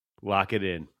 Lock it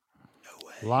in.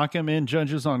 Lock him in,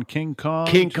 judges, on King Kong.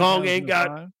 King Kong ain't got-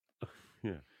 2005.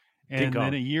 Yeah. And King Kong.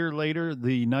 then a year later,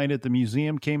 the Night at the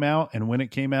Museum came out, and when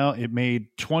it came out, it made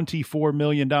 $24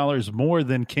 million more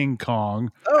than King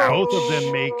Kong. Both of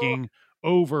them making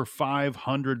over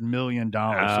 $500 million.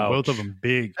 So both of Ouch. them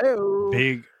big, Oh.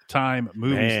 big time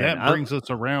movies. Man, that I'm- brings us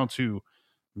around to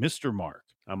Mr. Mark.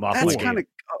 I'm off That's the kind game.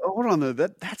 of hold on though.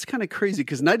 That's kind of crazy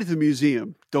because Night at the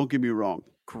Museum. Don't get me wrong,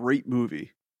 great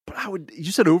movie,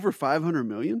 You said over 500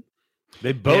 million?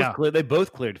 They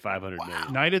both cleared 500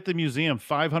 million. Night at the Museum,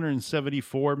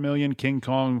 574 million. King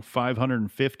Kong,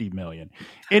 550 million.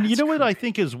 And you know what I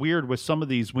think is weird with some of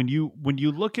these when you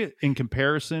look at in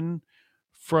comparison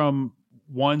from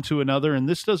one to another, and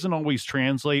this doesn't always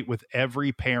translate with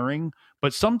every pairing,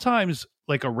 but sometimes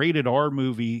like a rated R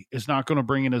movie is not going to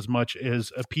bring in as much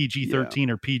as a PG-13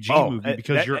 or PG movie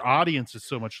because your audience is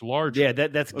so much larger. Yeah,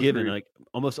 that's given. Like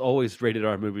almost always rated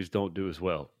R movies don't do as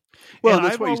well. Well, and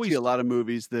that's why you see a lot of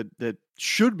movies that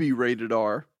should be rated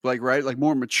R, like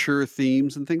more mature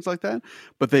themes and things like that,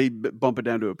 but they bump it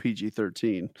down to a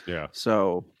PG-13. Yeah.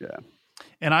 So, yeah.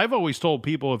 And I've always told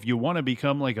people, if you want to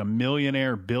become like a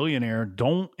millionaire, billionaire,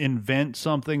 don't invent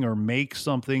something or make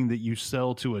something that you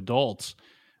sell to adults.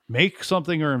 Make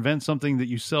something or invent something that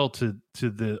you sell to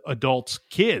the adults'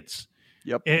 kids.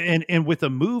 Yep. And with a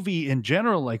movie in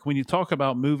general, like when you talk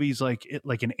about movies like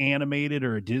an animated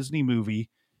or a Disney movie,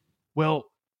 well,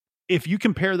 if you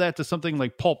compare that to something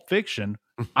like Pulp Fiction,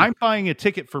 I'm buying a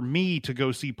ticket for me to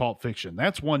go see Pulp Fiction.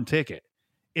 That's one ticket.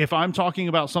 If I'm talking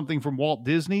about something from Walt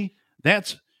Disney,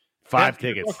 that's 5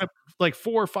 tickets. Like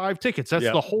 4 or 5 tickets. That's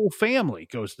the whole family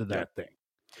goes to that thing.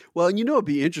 Well, and it'd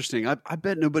be interesting. I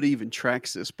bet nobody even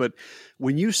tracks this, but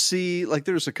when you see, like,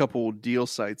 there's a couple deal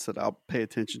sites that I'll pay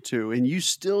attention to, and you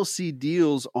still see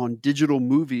deals on digital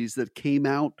movies that came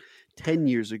out 10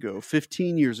 years ago,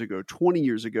 15 years ago, 20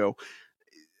 years ago.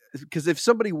 Because if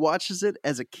somebody watches it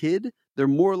as a kid, they're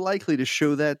more likely to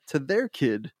show that to their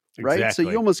kid. Right. Exactly.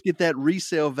 So you almost get that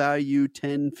resale value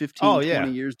 10, 15,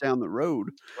 20 years down the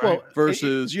road. Well,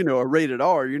 versus, a rated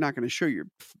R, you're not going to show your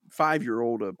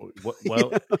 5-year-old a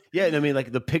well, yeah, and I mean,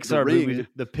 like the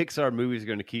Pixar movies are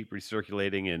going to keep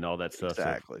recirculating and all that stuff.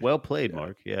 Exactly. So, well played,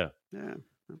 Mark. Yeah. Yeah,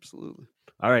 absolutely.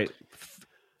 All right.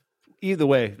 Either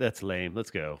way, that's lame.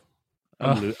 Let's go.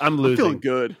 I'm losing. I'm feeling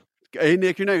good. Hey,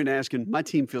 Nick, you're not even asking. My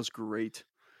team feels great.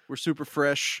 We're super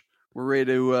fresh. We're ready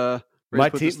to my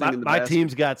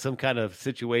team's got some kind of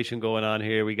situation going on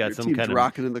here. We got Your some team's kind of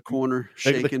rocking in the corner,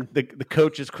 shaking. The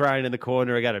coach is crying in the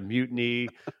corner. I got a mutiny.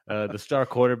 The star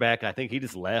quarterback, I think he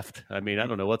just left. I mean, I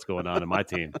don't know what's going on in my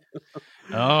team.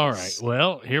 All right.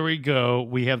 Well, here we go.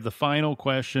 We have the final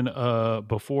question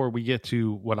before we get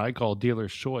to what I call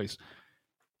dealer's choice.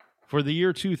 For the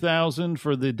year 2000,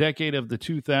 for the decade of the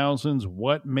 2000s,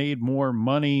 what made more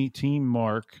money, Team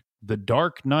Mark? The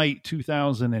Dark Knight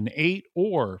 2008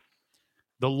 or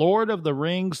The Lord of the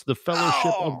Rings, The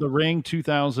Fellowship of the Ring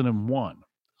 2001?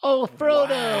 Oh, Frodo.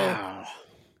 Wow.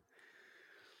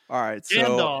 All right. So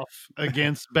Gandalf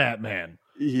against Batman.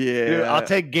 Yeah. Dude, I'll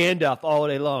take Gandalf all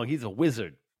day long. He's a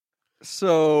wizard.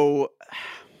 So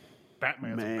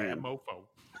Batman's a bad mofo.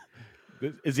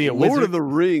 Is he a Lord wizard? of the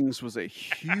Rings was a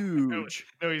huge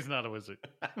no, he's not a wizard.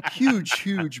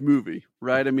 huge movie,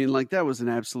 right? I mean, like that was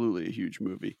absolutely a huge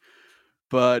movie.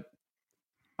 But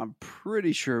I'm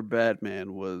pretty sure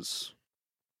Batman was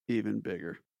even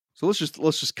bigger. So let's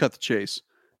just cut the chase.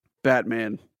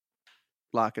 Batman,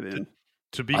 lock it in.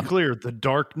 To be clear, The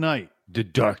Dark Knight. The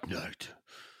Dark Knight.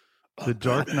 The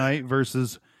Dark Knight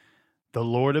versus The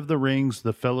Lord of the Rings,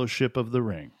 The Fellowship of the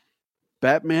Ring.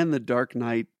 Batman, The Dark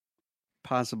Knight,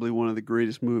 possibly one of the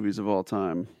greatest movies of all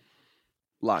time.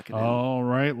 Lock it in. All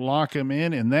right, lock him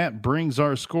in. And that brings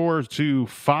our score to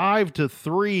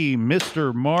 5-3.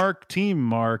 Mr. Mark, Team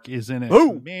Mark, is in a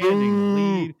commanding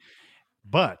lead.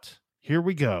 But here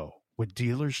we go with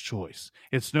dealer's choice.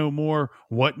 It's no more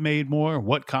what made more,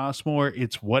 what cost more.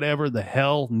 It's whatever the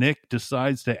hell Nick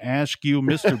decides to ask you.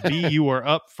 Mr. B, you are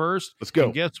up first. Let's go.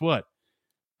 And guess what?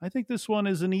 I think this one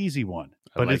is an easy one,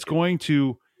 but like it's going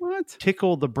to What?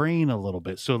 tickle the brain a little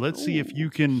bit. So let's see if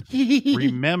you can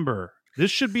remember.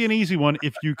 This should be an easy one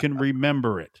if you can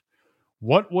remember it.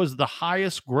 What was the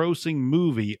highest grossing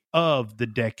movie of the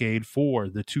decade for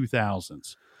the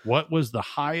 2000s? What was the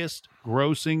highest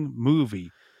grossing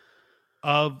movie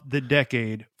of the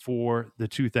decade for the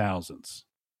 2000s?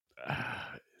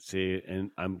 See,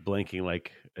 and I'm blanking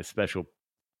like a special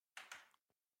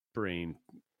brain.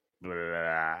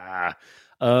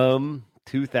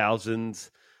 2000s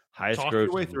highest Talk gross.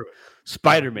 your way through it.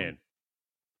 Spider-Man.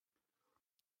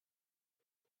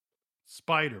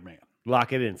 Spider-Man.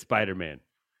 Lock it in. Spider-Man.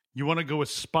 You want to go with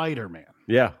Spider-Man?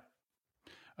 Yeah.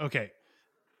 Okay.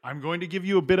 I'm going to give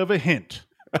you a bit of a hint.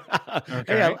 Okay.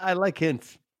 Hey, I like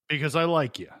hints. Because I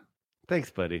like you.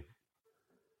 Thanks, buddy.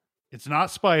 It's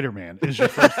not Spider-Man. Is your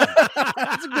first hint.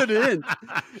 That's a good hint.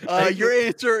 Your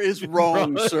answer is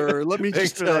wrong, sir. Let me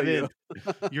just tell you.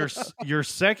 Your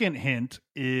second hint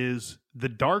is The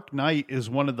Dark Knight is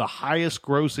one of the highest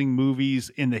grossing movies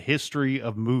in the history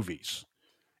of movies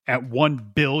at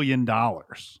 $1 billion.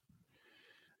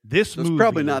 This So it's movie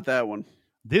probably not that one.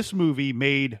 This movie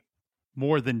made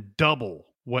more than double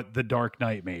what The Dark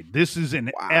Knight made. This is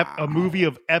a movie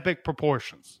of epic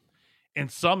proportions, and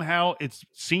somehow it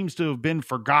seems to have been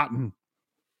forgotten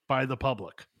by the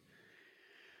public.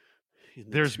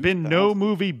 There's been no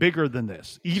movie bigger than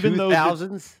this. Even though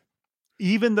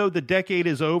the decade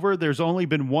is over, there's only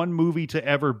been one movie to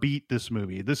ever beat this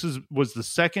movie. This was the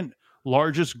second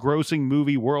largest grossing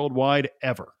movie worldwide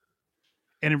ever.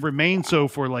 And it remained so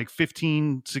for like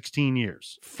 15, 16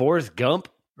 years. Forrest Gump?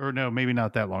 Or no, maybe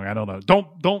not that long. I don't know.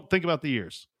 Don't think about the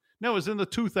years. No, it was in the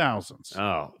 2000s.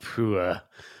 Oh,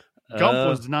 Gump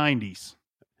was 90s.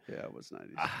 Yeah, it was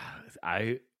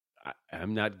 90s.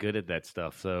 I'm not good at that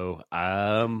stuff, so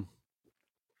I'm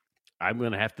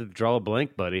gonna have to draw a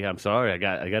blank, buddy. I'm sorry. I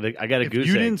got a goose egg.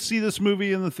 You didn't see this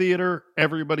movie in the theater,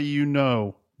 everybody you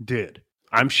know did.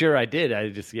 I'm sure I did.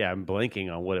 I'm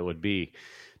blanking on what it would be.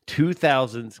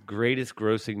 2000's greatest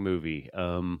grossing movie.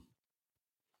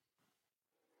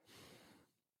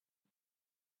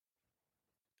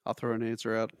 I'll throw an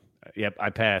answer out. Yep, I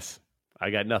pass. I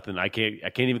got nothing. I can't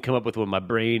even come up with one. My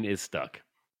brain is stuck.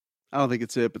 I don't think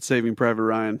it's it, but Saving Private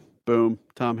Ryan. Boom.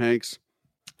 Tom Hanks.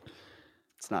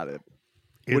 It's not it.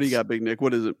 What do you got, Big Nick?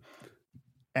 What is it?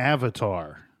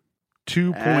 Avatar.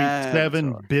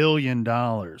 $2.7 billion.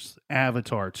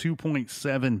 Avatar.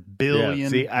 $2.7 billion. Yeah,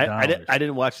 see, I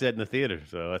didn't watch that in the theater,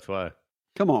 so that's why.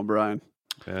 Come on, Brian.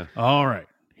 Yeah. All right.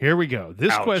 Here we go.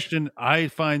 This Ouch. question, I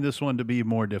find this one to be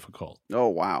more difficult. Oh,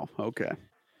 wow. Okay.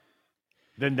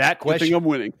 Then that Good question. thing I'm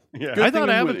winning. Yeah. Good I thing thought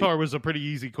I'm Avatar winning. was a pretty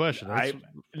easy question.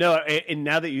 And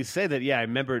now that you say that, yeah, I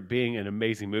remember it being an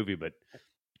amazing movie, but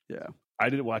Yeah. I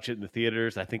didn't watch it in the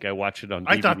theaters. I think I watched it on DVD.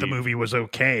 I thought the movie was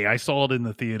okay. I saw it in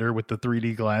the theater with the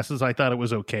 3D glasses. I thought it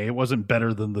was okay. It wasn't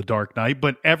better than The Dark Knight,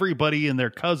 but everybody and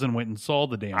their cousin went and saw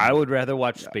the damn movie. I would rather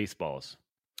watch Spaceballs.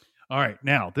 All right.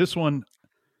 Now, this one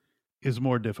is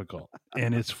more difficult,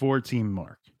 and it's for Team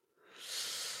Mark.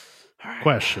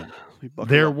 Question.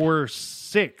 There were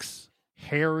 6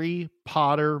 Harry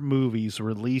Potter movies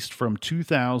released from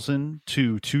 2000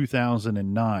 to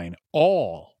 2009.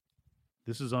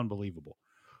 This is unbelievable.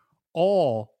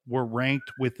 All were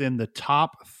ranked within the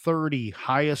top 30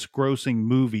 highest grossing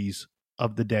movies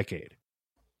of the decade.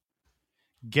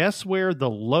 Guess where the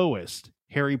lowest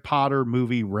Harry Potter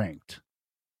movie ranked?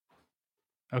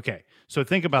 Okay, so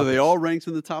think about So they this. all ranked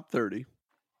in the top 30.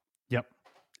 Yep.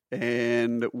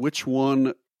 And which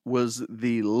one was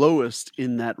the lowest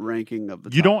in that ranking of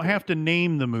the You top don't 30? have to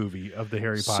name the movie of the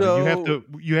Harry Potter. So-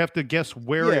 you have to guess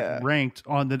where Yeah. it ranked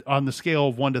on the scale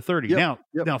of 1 to 30. Yep,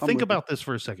 Now I'm think with about this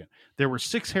for a second. There were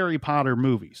 6 Harry Potter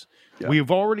movies. Yeah. We've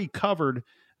already covered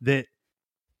that.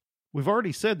 We've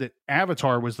already said that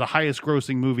Avatar was the highest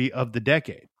grossing movie of the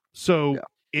decade. So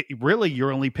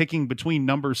you're only picking between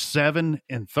numbers 7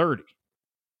 and 30.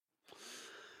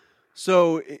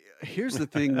 So here's the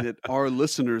thing that our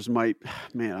listeners might,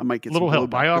 man, I might get A little some help.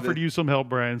 blowback I for offered this. you some help,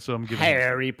 Brian, so I'm giving you some.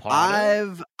 Harry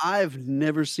Potter. I've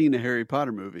never seen a Harry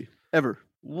Potter movie ever.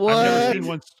 What?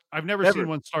 I've never Ever. seen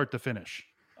one start to finish.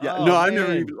 Yeah, Oh, no, I've never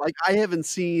man. even I haven't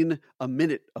seen a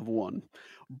minute of one.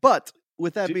 But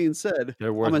with that being said, They're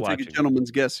I'm worth going to take watching. a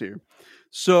gentleman's guess here.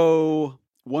 So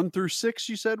 1 through 6,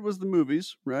 you said was the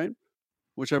movies, right?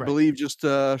 Which I Right. believe just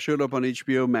showed up on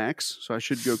HBO Max. So I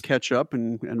should go catch up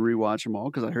and rewatch them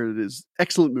all because I heard it is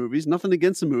excellent movies. Nothing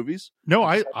against the movies. No,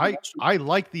 I watched them. I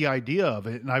like the idea of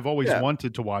it, and I've always Yeah.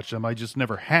 wanted to watch them. I just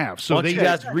never have. So Why don't they you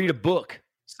guys read a book?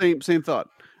 Same thought.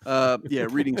 Yeah,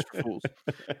 readings for fools.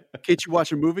 Can't you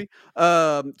watch a movie?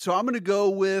 So I'm going to go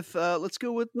with let's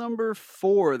go with number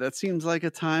 4. That seems like a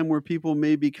time where people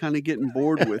may be kind of getting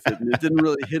bored with it, and it didn't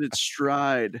really hit its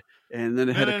stride. And then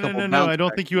it had a couple. No. I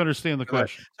don't think you understand the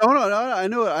question. Oh no, I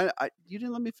know it. You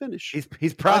didn't let me finish. He's I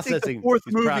think processing. the 4th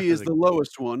He's movie is the processing.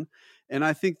 lowest one, and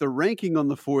I think the ranking on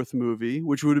the 4th movie,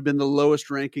 which would have been the lowest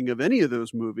ranking of any of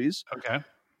those movies, Okay.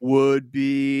 would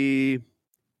be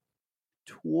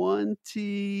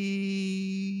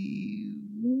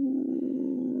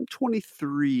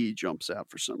 23 jumps out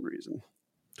for some reason.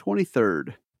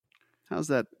 23rd. How's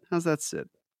that sit?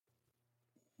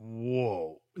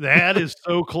 Whoa, that is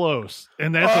so close,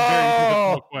 and that's a very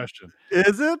difficult question.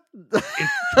 Is it?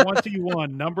 It's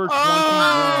 21, number 21.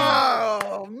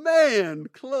 Oh man,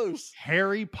 close.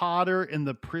 Harry Potter and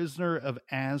the Prisoner of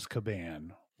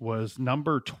Azkaban was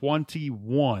number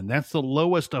 21. That's the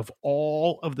lowest of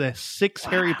all of the 6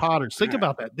 Harry Potters. Think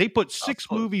about that. They put 6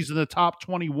 close. movies in the top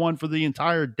 21 for the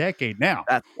entire decade. Now,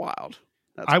 That's wild.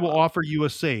 I will wild. offer you a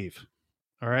save.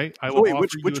 All right? I So will wait, offer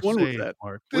which you a one was save, that?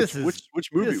 Mark. This Which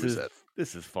movie was that?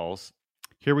 This is false.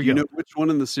 Here we Do you go. know which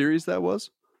one in the series that was?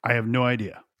 I have no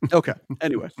idea. Okay.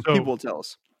 Anyway, So- people will tell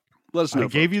us. Let us know. I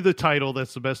gave you the title.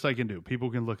 That's the best I can do.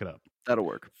 People can look it up. That'll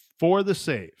work. For the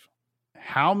save,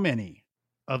 how many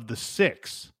of the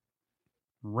 6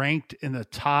 ranked in the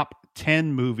top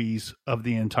 10 movies of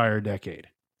the entire decade?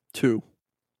 2.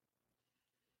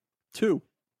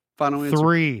 Final answer.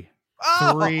 3.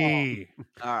 Oh! 3.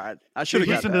 All right. I should have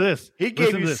got Listen that. to this. He gave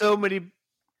Listen to you this. so many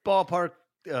ballpark.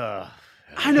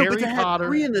 I know, Harry but to have Potter.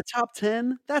 3 in the top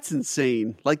 10, that's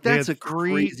insane. Like, They that's had a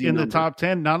 3 crazy in number. the top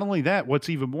 10. Not only that, what's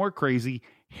even more crazy,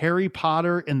 Harry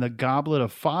Potter and the Goblet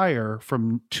of Fire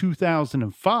from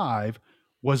 2005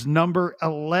 was number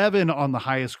 11 on the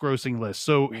highest grossing list.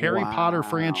 So Harry Potter Wow.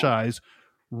 franchise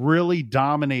really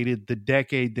dominated the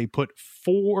decade. They put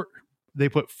 4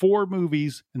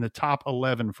 movies in the top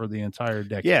 11 for the entire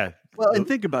decade. Yeah. Well, and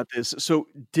think about this. So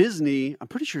Disney, I'm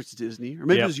pretty sure it's Disney, or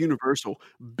maybe Yep. it was Universal,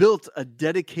 built a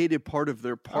dedicated part of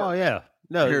their park. Oh yeah.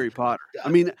 No. Harry Potter. I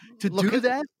mean, to Look do at-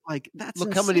 that, like that's Look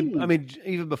insane. how many. I mean,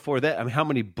 even before that. I mean, how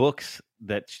many books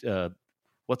that?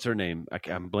 What's her name?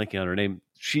 I'm blanking on her name.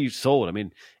 She sold. I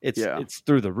mean, it's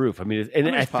through the roof. I mean, and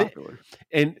That I was think. popular.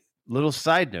 And little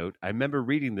side note, I remember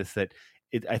reading this that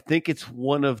I think it's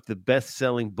one of the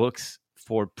best-selling books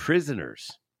for prisoners,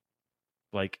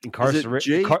 like Is it incarcerated.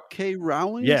 J.K.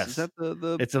 Rowling? Yes. Is that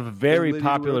the It's a very lady who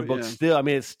popular wrote it? book. Yeah. Still, I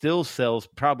mean, it still sells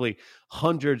probably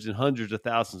hundreds and hundreds of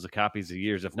thousands of copies a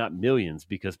year, if not millions,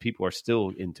 because people are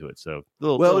still into it. So,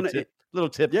 little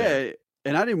tip. Yeah, there.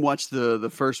 and I didn't watch the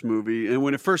first movie, and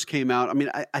when it first came out, I mean,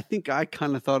 I think I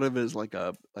kind of thought of it as like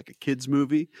a kids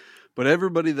movie, but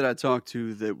everybody that I talked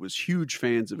to that was huge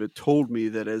fans of it told me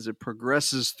that as it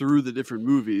progresses through the different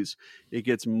movies, it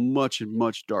gets much and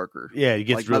much darker. Yeah, it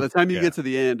gets Like by the time you get to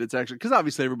the end, it's actually because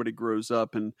obviously everybody grows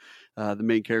up and the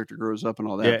main character grows up and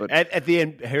all that. Yeah, But at the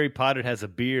end, Harry Potter has a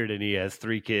beard and he has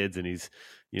 3 kids and he's,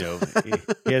 he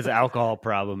has an alcohol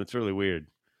problem. It's really weird.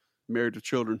 married to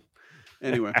children.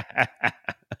 Anyway,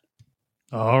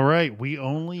 All right. We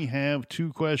only have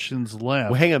 2 questions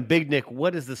left. Well, hang on, Big Nick.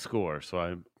 What is the score? So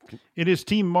I'm. It is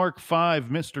Team Mark 5,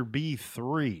 Mr. B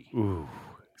 3. Ooh.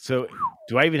 So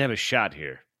do I even have a shot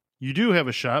here? You do have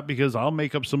a shot because I'll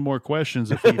make up some more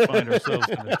questions if we find ourselves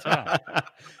in the top.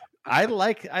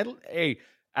 Hey,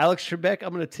 Alex Trebek, I'm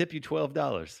going to tip you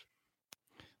 $12.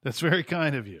 That's very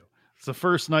kind of you. It's the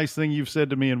first nice thing you've said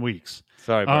to me in weeks.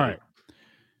 Sorry, buddy. All right.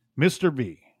 Mr.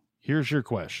 B, here's your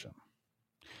question.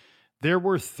 There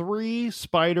were 3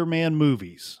 Spider-Man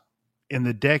movies in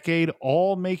the decade,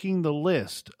 all making the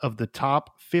list of the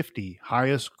top 50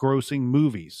 highest grossing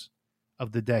movies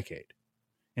of the decade.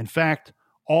 In fact,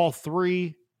 all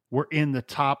 3 were in the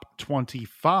top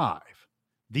 25.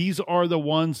 These are the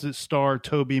ones that star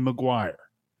Tobey Maguire.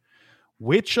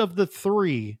 Which of the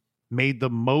 3 made the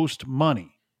most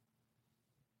money?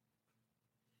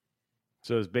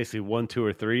 So it's basically 1, 2,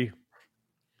 or 3.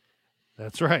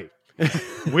 That's right.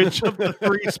 Which of the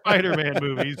 3 Spider-Man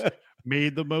movies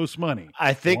made the most money?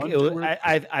 I think 1, it was, 2, or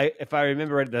if I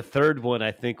remember right, the third one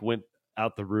I think went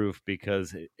out the roof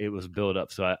because it was built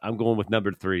up. So I'm going with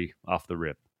number 3 off the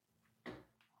rip.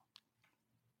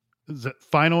 Is that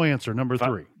final answer, number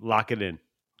 3? Lock it in.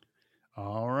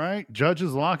 All right.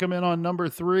 Judges lock him in on number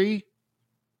 3.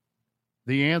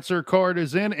 The answer card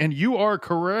is in, and you are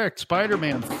correct.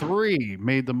 Spider-Man 3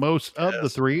 made the most of the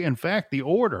 3. In fact, the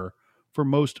order for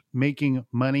most making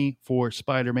money for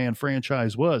Spider-Man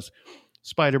franchise was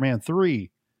Spider-Man 3,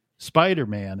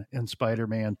 Spider-Man, and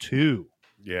Spider-Man 2.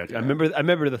 Yeah, I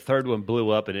remember the third one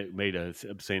blew up and it made an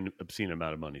obscene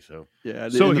amount of money. So yeah.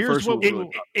 So and the here's first what one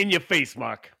was in your face,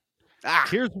 Mark.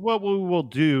 Here's what we will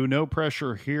do. No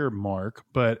pressure here, Mark,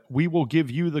 but we will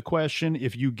give you the question.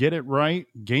 If you get it right,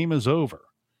 game is over.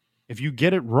 If you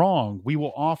get it wrong, we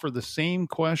will offer the same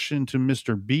question to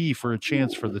Mr. B for a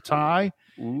chance for the tie,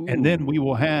 and then we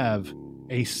will have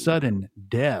a sudden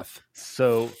death.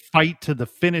 So Fight to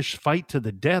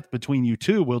the death between you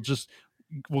two.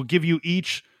 We'll give you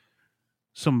each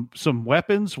some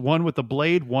weapons, one with a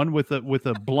blade, one with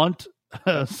a blunt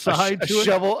side to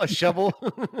it. A shovel.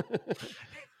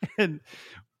 And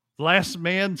last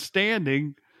man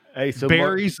standing Hey, so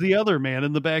buries the other man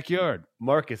in the backyard.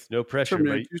 Marcus, no pressure,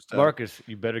 Terminator buddy. 2 style. Marcus,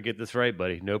 you better get this right,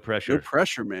 buddy. No pressure. no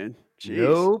pressure, man. Jeez.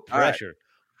 No All right, pressure.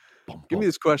 give me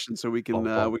this question so we can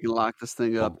lock this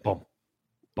thing up. Bump,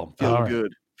 bump. Feeling All right.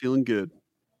 good. Feeling good.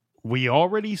 We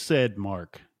already said,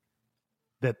 Mark,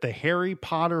 that the Harry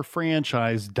Potter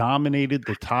franchise dominated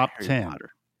the top Harry 10 Potter.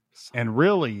 and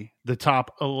really the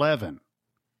top 11.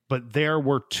 But there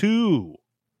were 2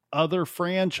 other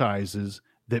franchises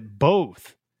that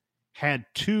both had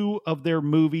 2 of their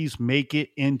movies make it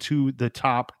into the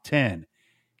top 10.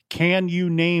 Can you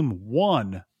name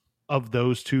one of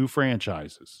those 2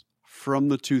 franchises? From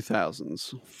the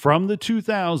 2000s. From the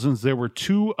 2000s, there were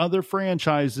two other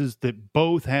franchises that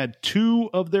both had two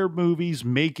of their movies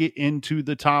make it into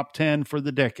the top 10 for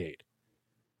the decade.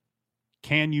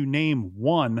 Can you name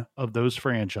one of those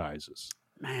franchises?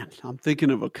 Man, I'm thinking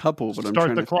of a couple, but I'm Start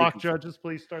trying the to clock, think judges.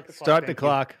 Please start the clock. Start the Thank you.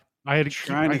 clock. I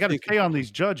Trying to got to think stay of- on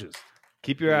these judges.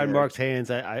 Keep your eye on Yeah. Mark's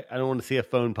hands. I don't want to see a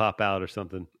phone pop out or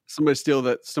something. Somebody steal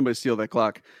that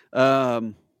clock.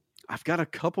 I've got a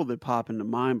couple that pop into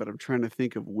mind, but I'm trying to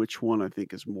think of which one I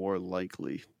think is more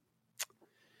likely.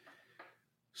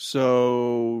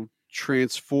 So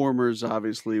Transformers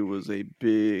obviously was a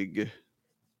big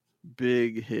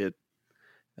hit.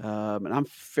 And I'm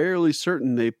fairly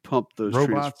certain they pumped those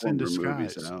Robots in Transformer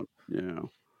movies Disguise. out. Yeah.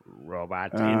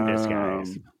 Robots in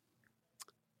disguise.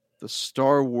 The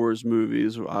Star Wars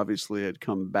movies obviously had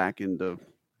come back into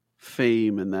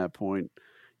fame in that point,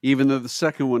 even though the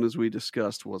second one, as we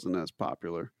discussed, wasn't as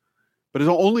popular. But it's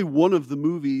only one of the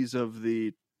movies of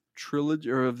the trilogy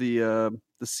or of the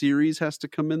series has to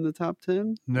come in the top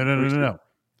 10. No.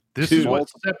 This Two. is what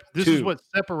this is Two. what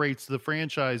separates the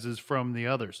franchises from the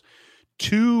others.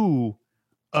 Two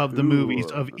of the movies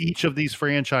of each of these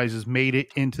franchises made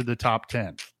it into the top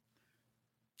 10.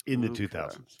 In the Okay.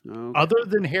 2000s. Okay. Other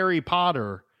than Harry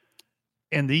Potter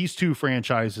and these two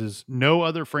franchises, no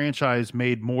other franchise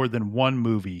made more than one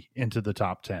movie into the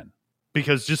top 10.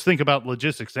 Because just think about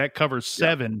logistics. That covers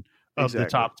 7 of the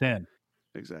exactly. top 10.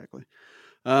 Exactly.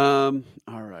 All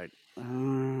right.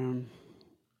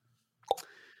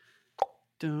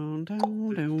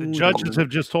 The judges have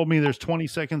just told me there's 20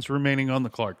 seconds remaining on the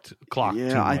clock.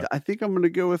 Yeah, I think I'm going to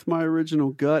go with my original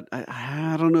gut.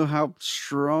 I don't know how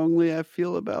strongly I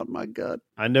feel about my gut,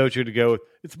 I know what you're to go with.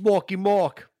 It's Marky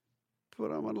Mark.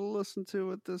 but I'm going to listen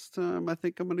to it this time. I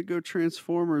think I'm going to go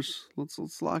Transformers.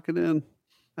 Let's lock it in.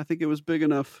 I think it was big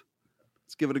enough.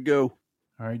 Let's give it a go.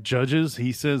 All right, judges.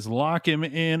 He says lock him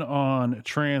in on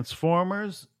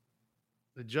Transformers.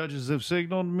 The judges have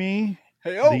signaled me.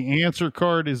 Hey, The answer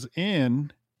card is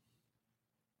in.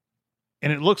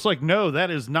 And it looks like, no,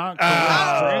 that is not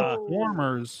correct.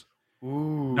 Transformers.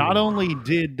 Ooh. Not only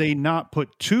did they not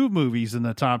put two movies in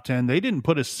the top 10, they didn't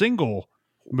put a single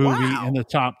movie Wow. in the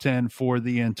top 10 for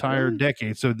the entire Really?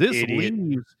 decade. So this Idiot.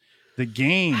 leaves the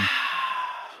game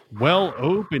well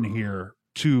open here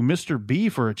to Mr. B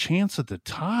for a chance at the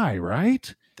tie,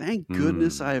 right? Thank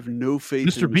goodness I have no faith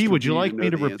Mr. in B, would you to like know me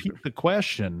to the repeat answer. the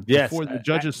question Yes, before the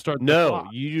judges start the No, clock?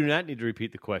 you do not need to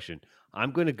repeat the question.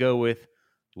 I'm going to go with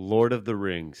Lord of the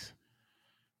Rings.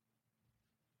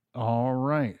 All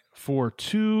right. For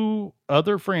two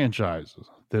other franchises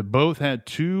that both had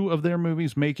two of their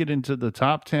movies make it into the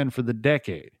top 10 for the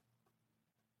decade,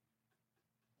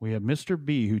 we have Mr.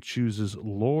 B who chooses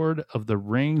Lord of the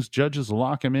Rings. Judges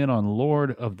lock him in on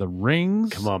Lord of the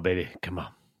Rings. Come on, baby. Come on.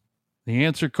 The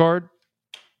answer card,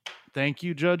 thank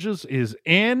you, judges, is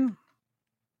in.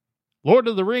 Lord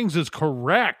of the Rings is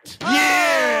correct.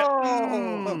 Yeah!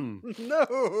 Oh,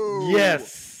 no.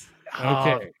 Yes.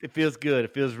 Okay. Oh, it feels good.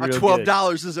 It feels My real $12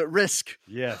 good. is at risk.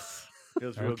 Yes.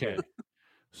 Feels real Okay. good.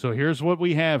 So here's what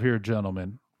we have here,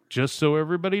 gentlemen. Just so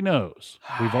everybody knows,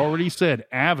 we've already said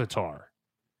Avatar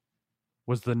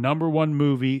was the number one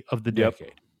movie of the Yep.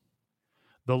 decade.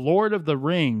 The Lord of the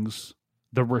Rings,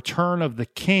 The Return of the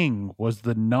King, was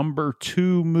the number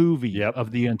 2 movie Yep.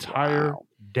 of the entire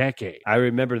decade. I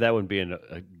remember that one being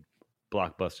a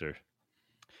blockbuster.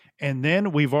 And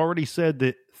then we've already said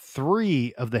that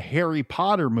 3 of the Harry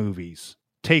Potter movies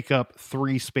take up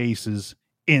 3 spaces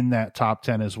in that top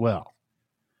 10 as well.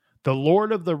 The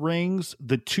Lord of the Rings,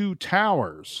 The Two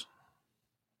Towers,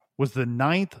 was the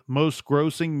 9th most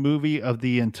grossing movie of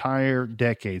the entire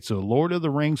decade. So Lord of the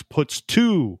Rings puts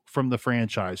 2 from the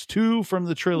franchise, 2 from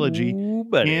the trilogy Ooh,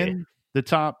 buddy. in the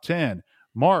top 10.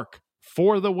 Mark,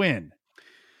 for the win.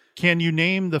 Can you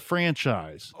name the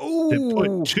franchise that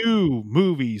put 2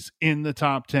 movies in the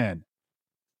top 10?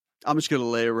 I'm just going to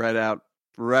lay it right out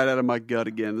of my gut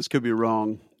again. This could be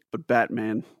wrong, but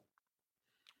Batman.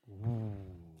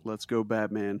 Let's go,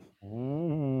 Batman.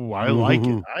 Ooh, I like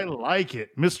it. I like it.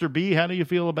 Mr. B, how do you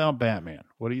feel about Batman?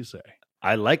 What do you say?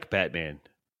 I like Batman,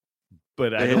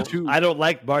 but They had two. I don't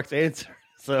like Mark's answer.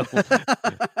 So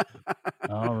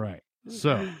All right.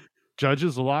 So,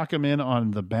 judges lock him in on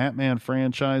the Batman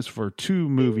franchise for 2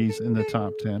 movies in the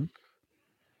top 10.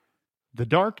 The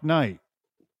Dark Knight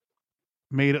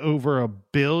made over $1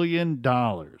 billion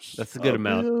that's a good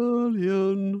amount.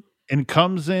 Billion. and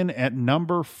comes in at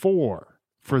number 4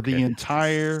 for the Okay.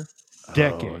 entire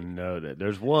decade. Oh, no,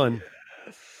 there's one.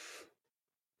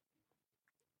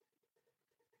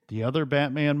 The other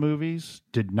Batman movies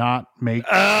did not make the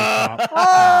Ah! top 10.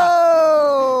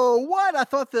 Oh, what? I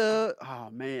thought the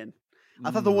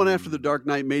one after The Dark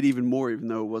Knight made even more, even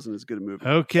though it wasn't as good a movie.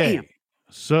 Okay. Damn.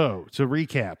 So to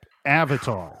recap,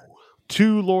 Avatar,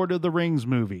 2 Lord of the Rings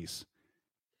movies,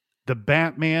 The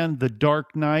Batman, The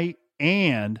Dark Knight,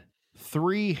 and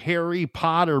 3 Harry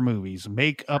Potter movies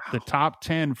make up the top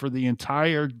 10 for the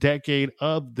entire decade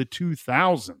of the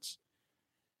 2000s.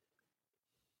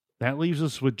 That leaves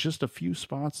us with just a few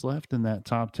spots left in that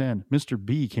top 10. Mr.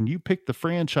 B, can you pick the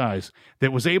franchise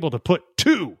that was able to put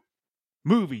 2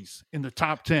 movies in the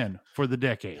top 10 for the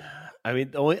decade? I mean,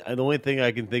 the only thing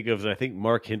I can think of is I think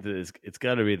Mark hinted is it's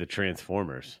got to be the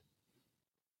Transformers.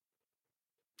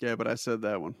 Yeah, but I said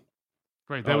that one.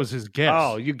 Right, that was his guess.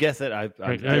 Oh, you guessed it. Right.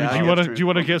 Yeah, Do you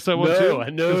want to guess that one too?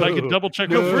 Because I can double check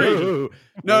for free.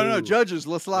 No, judges,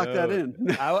 let's lock that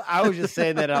in. I was just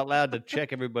saying that out loud to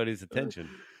check everybody's attention.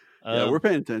 Yeah, we're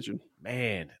paying attention.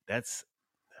 Man, this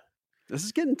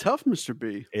is getting tough, Mr.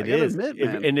 B. It I gotta is, admit,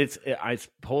 man. and it's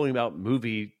pulling out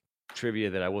movie trivia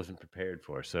that I wasn't prepared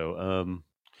for. So,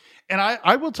 And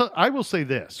I will say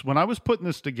this: when I was putting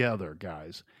this together,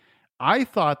 guys, I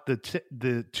thought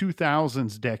the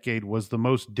 2000s decade was the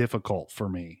most difficult for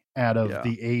me out of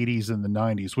the 80s and the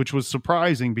 90s, which was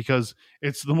surprising because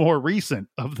it's the more recent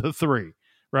of the 3,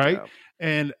 right? Yeah.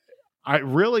 And I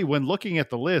really, when looking at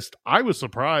the list, I was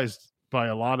surprised by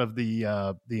a lot of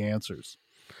the answers.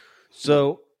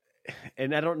 So,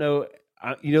 and I don't know,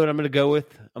 you know what I'm going to go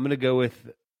with? I'm going to go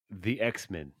with the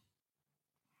X-Men.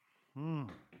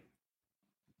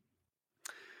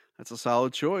 That's a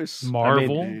solid choice.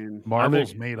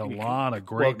 Marvel's made a lot of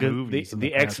great movies.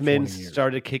 The X-Men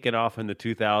started kicking off in the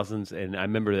 2000s, and I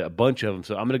remember a bunch of them.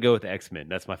 So I'm going to go with the X-Men.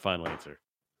 That's my final answer.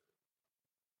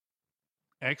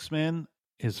 X-Men,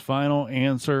 his final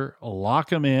answer.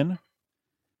 Lock him in.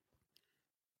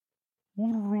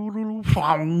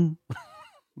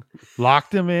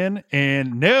 Locked him in,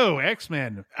 and no,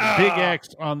 X-Men. Big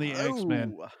X on the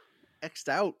X-Men. X'd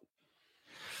out.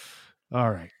 All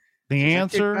right. The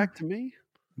answer back to me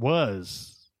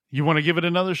was, you want to give it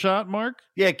another shot, Mark?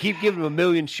 Yeah, keep giving him a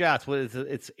million shots. What is it?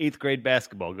 It's 8th grade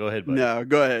basketball. Go ahead, buddy. No,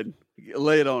 go ahead.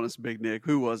 Lay it on us, Big Nick.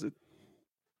 Who was it?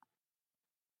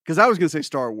 Because I was going to say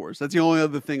Star Wars. That's the only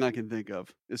other thing I can think of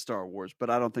is Star Wars, but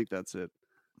I don't think that's it.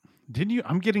 Didn't you?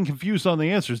 I'm getting confused on the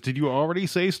answers. Did you already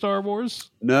say Star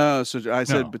Wars? No, so I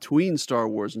said between Star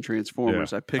Wars and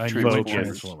Transformers. Yeah. I picked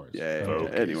Transformers. Yeah.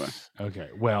 Anyway. Okay,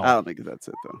 well. I don't think that's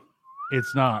it, though.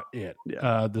 It's not it.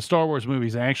 Yeah. The Star Wars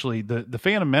movies, actually, the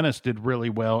Phantom Menace did really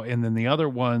well, and then the other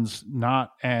ones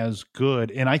not as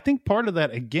good. And I think part of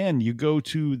that, again, you go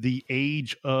to the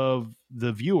age of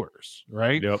the viewers,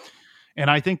 right? Yep. And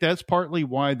I think that's partly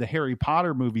why the Harry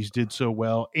Potter movies did so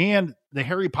well. And the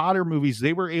Harry Potter movies,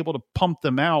 they were able to pump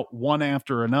them out one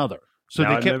after another. So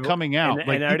they kept coming out.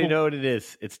 And I already know what it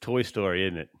is. It's Toy Story,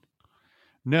 isn't it?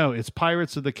 No, it's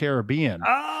Pirates of the Caribbean. Oh,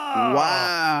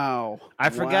 wow. I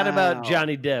forgot about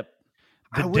Johnny Depp.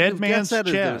 The Dead Man's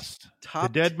Chest. The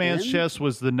Dead Man's Chest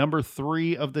was the number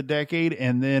 3 of the decade.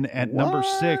 And then at number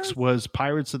 6 was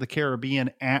Pirates of the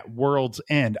Caribbean at World's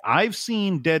End. I've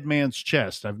seen Dead Man's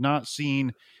Chest. I've not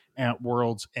seen At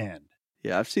World's End.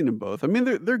 Yeah, I've seen them both. I mean,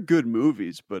 they're good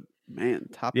movies, but man,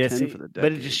 top 10 for the decade.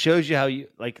 But it just shows you how you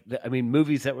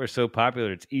movies that were so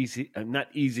popular, it's easy, not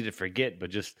easy to forget, but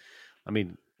just, I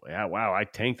mean, wow, I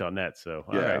tanked on that. So,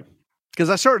 all right. Because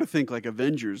I started to think like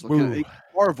Avengers.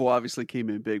 Marvel obviously came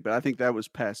in big, but I think that was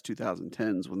past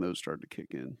 2010s when those started to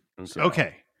kick in. So.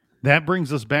 Okay. That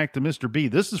brings us back to Mr. B.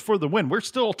 This is for the win. We're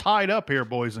still tied up here,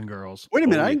 boys and girls. Wait a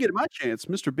minute. I didn't get my chance.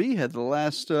 Mr. B had the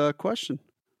last question.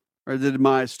 Or did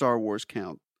my Star Wars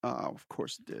count? Of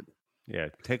course it did. Yeah.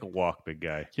 Take a walk, big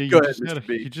guy. Yeah, Go ahead, Mr.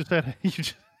 B.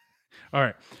 All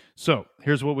right. So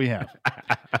here's what we have.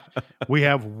 We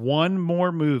have one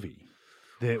more movie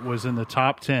that was in the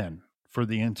top 10 for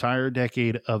the entire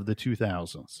decade of the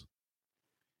 2000s.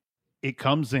 It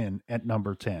comes in at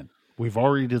number 10. We've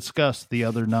already discussed the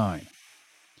other 9.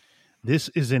 This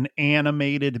is an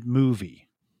animated movie.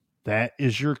 That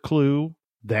is your clue.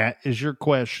 That is your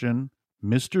question.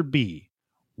 Mr. B,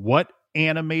 what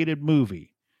animated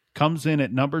movie comes in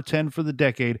at number 10 for the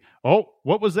decade? Oh,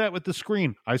 what was that with the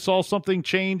screen? I saw something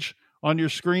change on your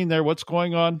screen there. What's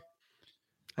going on?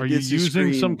 Are you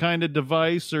using some kind of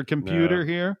device or computer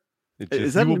here?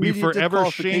 Is that you will be forever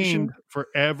shamed.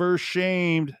 Forever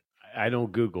shamed. I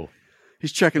don't Google.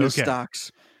 He's checking his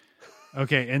stocks.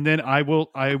 Okay, and then I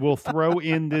will throw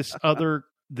in this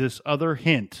other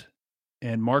hint.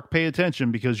 And Mark, pay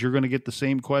attention because you're going to get the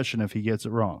same question if he gets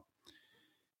it wrong.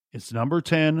 It's number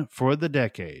 10 for the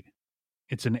decade.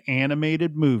 It's an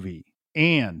animated movie.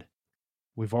 And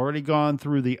we've already gone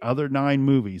through the other 9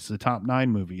 movies, the top 9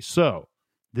 movies. So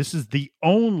This is the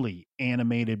only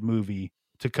animated movie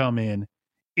to come in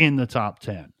the top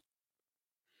 10.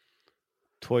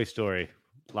 Toy Story.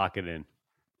 Lock it in.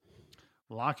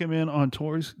 Lock him in on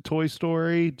Toy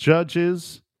Story.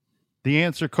 Judges, the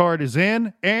answer card is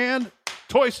in, and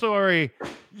Toy Story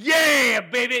Yeah,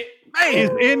 baby. is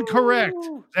incorrect.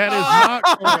 That is not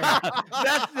correct.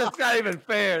 That's not even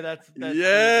fair. That's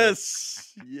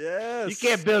Yes. Yes. You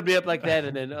can't build me up like that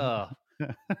and then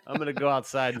I'm gonna go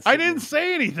outside. And I didn't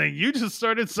say anything. You just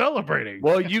started celebrating.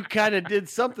 Well, you kind of did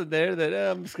something there that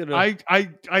I'm just gonna.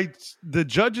 The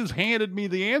judges handed me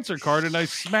the answer card and I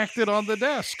smacked it on the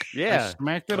desk. Yeah. I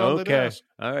smacked it on the desk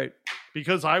All right.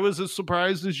 because I was as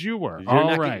surprised as you were.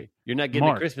 All right. You're not getting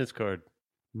Mark. a Christmas card.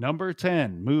 Number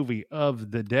 10 movie of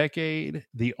the decade,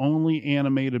 the only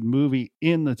animated movie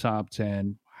in the top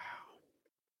 10. Wow.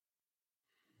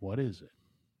 What is it?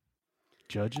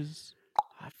 Judges?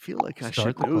 I feel like I Start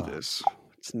should the know clock. this.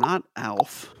 It's not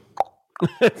Alf.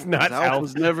 It's not Alf Alf.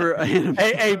 was never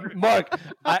animated. Hey, Mark.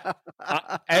 I,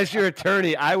 as your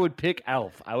attorney, I would pick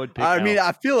Alf. I mean,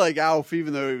 I feel like Alf,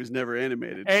 even though he was never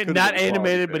animated, and could've not been a quality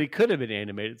animated, but pick. he could have been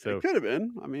animated. So It could have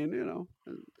been. I mean, it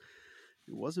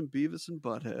wasn't Beavis and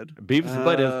Butthead. Beavis and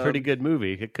Butthead was a pretty good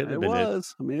movie. It could have It been it.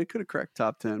 was. I mean, it could have cracked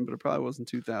top 10, but it probably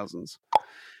wasn't 2000s.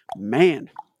 Man,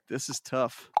 this is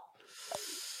tough.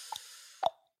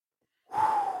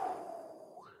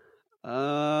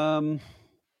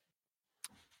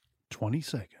 20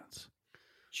 seconds.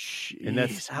 And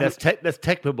jeez, that's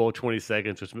technical 20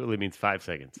 seconds, which really means 5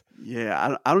 seconds.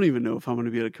 yeah, I don't even know if I'm going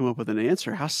to be able to come up with an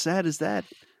answer. How sad is that?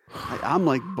 I'm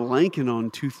like blanking on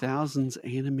 2000s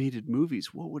animated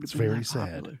movies. What would have It's been very that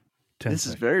sad. popular? 10 This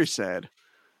is seconds. very sad.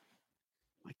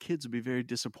 My kids would be very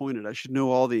disappointed. I should know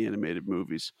all the animated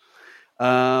movies.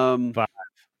 4,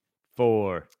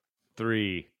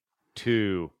 3,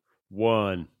 2,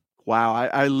 1. Wow,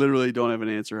 I literally don't have an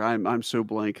answer. I'm so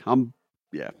blank. I'm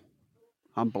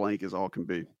blank as all can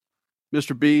be.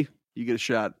 Mr. B, you get a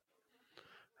shot.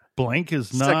 Blank is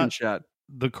Second not shot.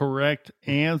 the correct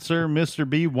answer. Mr.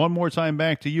 B, one more time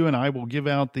back to you, and I will give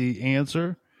out the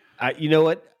answer. You know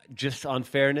what? Just on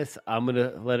fairness, I'm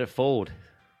gonna let it fold.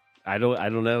 I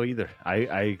don't know either.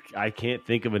 I can't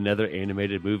think of another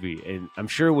animated movie, and I'm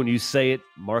sure when you say it,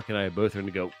 Mark and I both are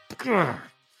gonna go, "Grr,"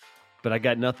 but I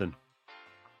got nothing.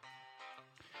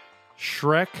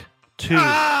 Shrek 2.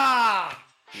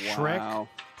 Shrek Wow.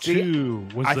 2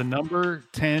 was the number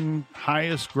 10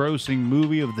 highest grossing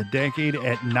movie of the decade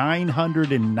at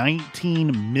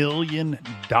 $919 million.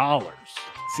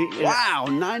 See, and Wow,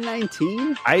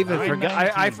 919? I even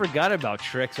 919. I forgot about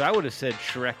Shrek, so I would have said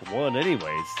Shrek 1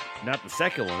 anyways, not the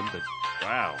second one. But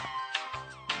wow,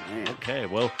 Man. okay,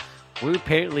 well, we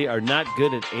apparently are not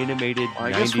good at animated.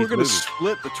 I guess 90s we're going to movies.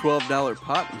 split the $12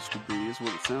 pot, Mr. B, is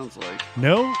what it sounds like.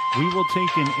 No, we will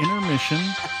take an intermission,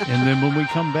 and then when we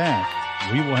come back,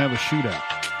 we will have a shootout.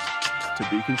 To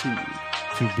be continued.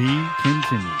 To be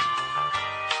continued.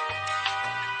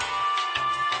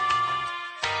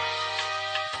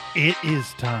 It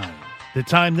is time. The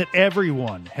time that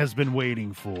everyone has been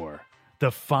waiting for.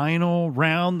 The final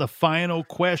round, the final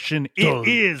question. It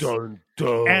is,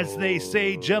 as they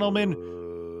say,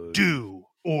 gentlemen, do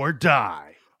or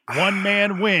die. One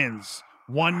man wins,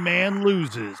 one man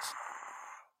loses.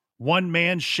 One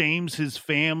man shames his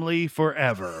family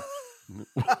forever.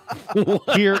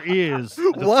 Here is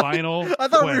the What? final I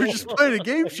thought we were question. just playing a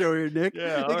game show here, Nick.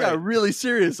 Yeah, It all got right. really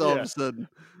serious all of Yeah. a sudden.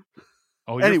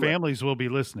 Oh, your Anyway. families will be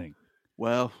listening.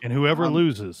 Well, And whoever Um,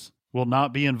 loses will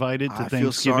not be invited to I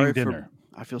feel Thanksgiving sorry dinner.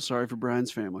 I feel sorry for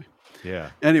Brian's family.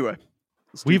 Yeah, Anyway,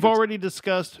 let's do We've this. already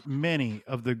discussed many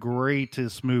of the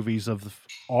greatest movies of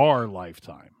our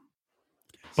lifetime.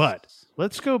 But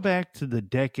let's go back to the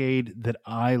decade that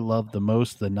I love the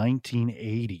most, the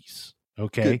 1980s.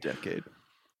 Okay. Good decade.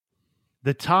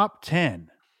 The top 10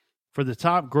 for the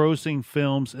top grossing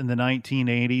films in the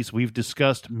 1980s. We've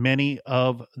discussed many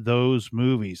of those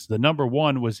movies. The number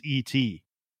 1 was E.T.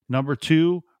 Number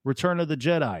 2, Return of the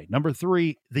Jedi. Number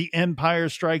 3, The Empire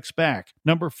Strikes Back.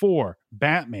 Number 4,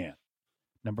 Batman.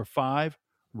 Number 5,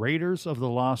 Raiders of the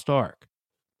Lost Ark.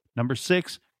 Number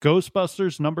 6,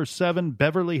 Ghostbusters. Number 7,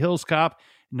 Beverly Hills Cop.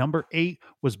 Number 8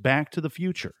 was Back to the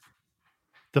Future.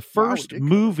 The Wow, we first did cover.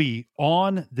 movie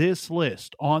on this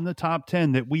list, on the top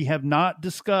 10, that we have not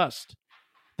discussed,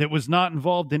 that was not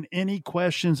involved in any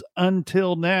questions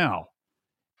until now,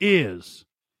 is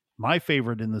my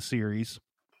favorite in the series,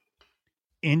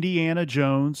 Indiana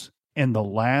Jones and the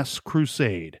Last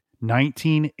Crusade,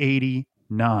 1989.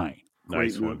 nice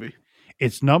Great one. movie.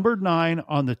 It's number 9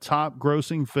 on the top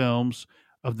grossing films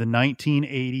of the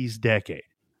 1980s decade.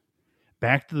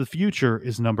 Back to the Future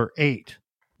is number 8.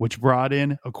 which brought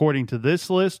in, according to this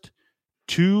list,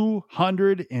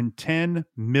 $210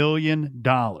 million.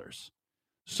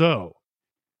 So,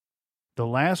 The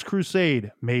Last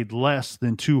Crusade made less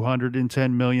than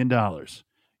 $210 million.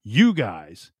 You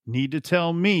guys need to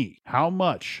tell me how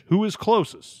much, who is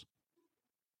closest.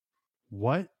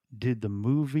 What did the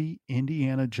movie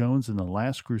Indiana Jones and the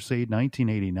Last Crusade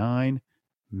 1989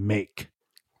 make?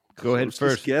 Go ahead Closest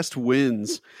first. guest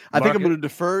wins. I think I'm going to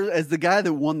defer as the guy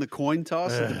that won the coin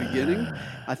toss at the beginning.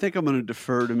 I think I'm going to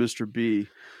defer to Mr. B.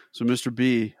 So, Mr.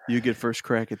 B, you get first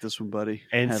crack at this one, buddy.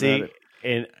 And Have see, at it.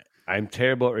 and I'm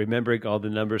terrible at remembering all the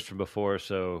numbers from before.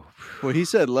 So, Well, he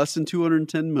said less than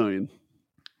 210 million.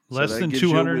 Less than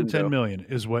 210 million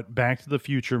is what Back to the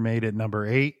Future made at number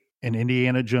 8, and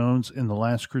Indiana Jones and the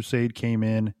Last Crusade came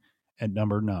in at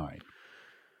number 9.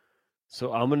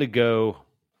 so I'm going to go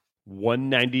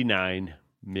 199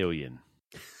 million.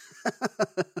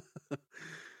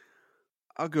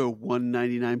 I'll go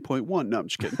 199.1. No, I'm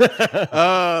just kidding.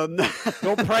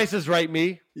 Don't prices right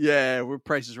me. Yeah, we're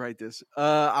prices right this.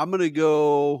 I'm going to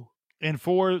go. And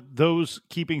for those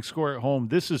keeping score at home,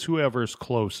 this is whoever's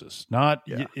closest.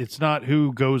 It's not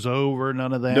who goes over,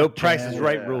 none of that. No prices jazz.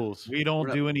 right rules. We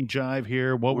don't do any jive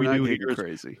here. What we We're do not here getting is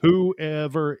crazy.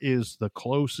 whoever is the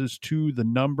closest to the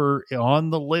number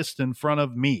on the list in front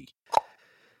of me.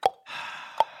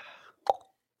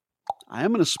 I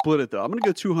am going to split it, though. I'm going to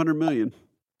go 200 million.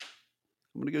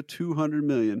 I'm going to go 200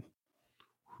 million.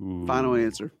 Ooh, Final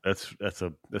answer. That's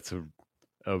a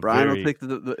Brian very... will take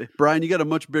the Brian, you got a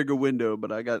much bigger window,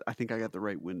 but I think I got the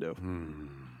right window.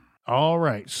 All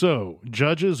right. So,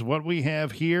 judges, what we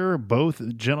have here,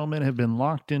 both gentlemen have been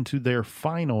locked into their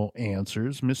final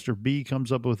answers. Mr. B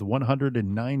comes up with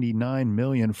 199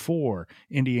 million for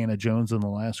Indiana Jones and the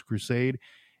Last Crusade,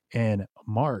 and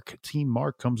Team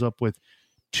Mark comes up with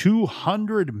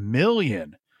 200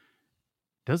 million.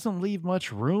 Doesn't leave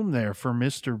much room there for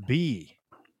Mr. B.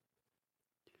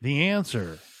 The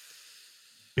answer: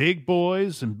 big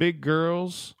boys and big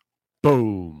girls.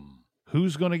 Boom.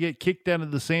 Who's going to get kicked out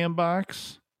of the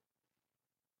sandbox?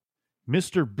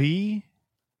 Mr. B,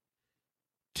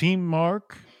 Team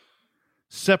Mark,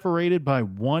 separated by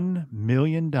 $1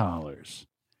 million.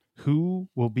 Who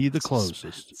will be the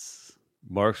closest?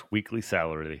 Mark's weekly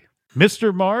salary.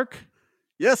 Mr. Mark,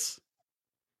 Yes.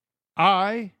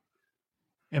 I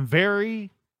am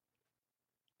very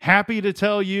happy to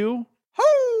tell you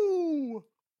Ho!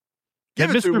 that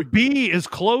Give it to me. Mr. B is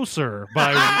closer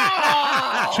by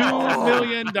 $2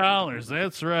 million.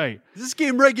 That's right. Is this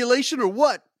game regulation or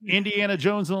what? Indiana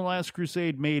Jones and the Last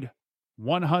Crusade made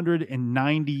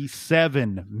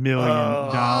 $197 million.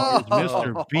 Oh.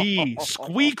 Mr. B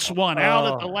squeaks one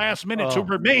out at the last minute to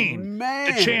remain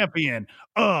Man. the champion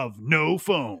of No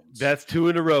Phones. That's 2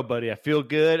 in a row, buddy. I feel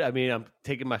good. I mean, I'm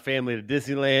taking my family to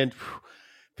Disneyland.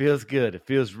 Feels good. It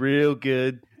feels real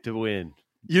good to win.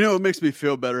 You know, it makes me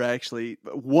feel better, actually.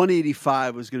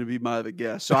 185 was going to be my other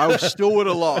guess, so I still would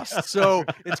have lost. So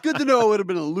it's good to know I would have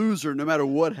been a loser no matter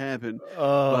what happened.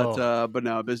 Oh. But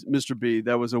no, Mr. B,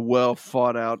 that was a well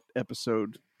thought out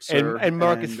episode, sir. And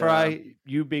Marcus Fry,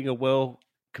 you being a well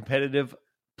competitive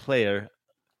player,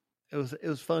 it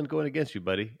was fun going against you,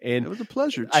 buddy. And it was a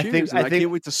pleasure. I Cheers. think- I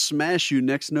can't wait to smash you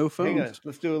next No hang on, Phones.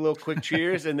 let's do a little quick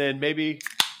cheers, and then maybe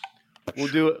we'll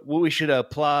do it. We should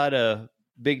applaud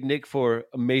Big Nick for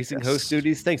amazing host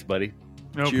duties. Thanks, buddy.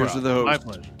 No Cheers to problem. the host. My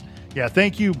pleasure. Yeah,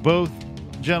 thank you both,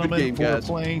 gentlemen, Good game, for guys.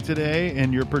 playing today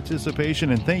and your participation.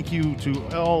 And thank you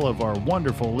to all of our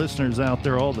wonderful listeners out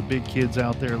there, all the big kids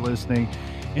out there listening.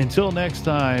 Until next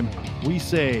time, we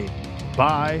say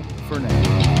bye for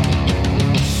now.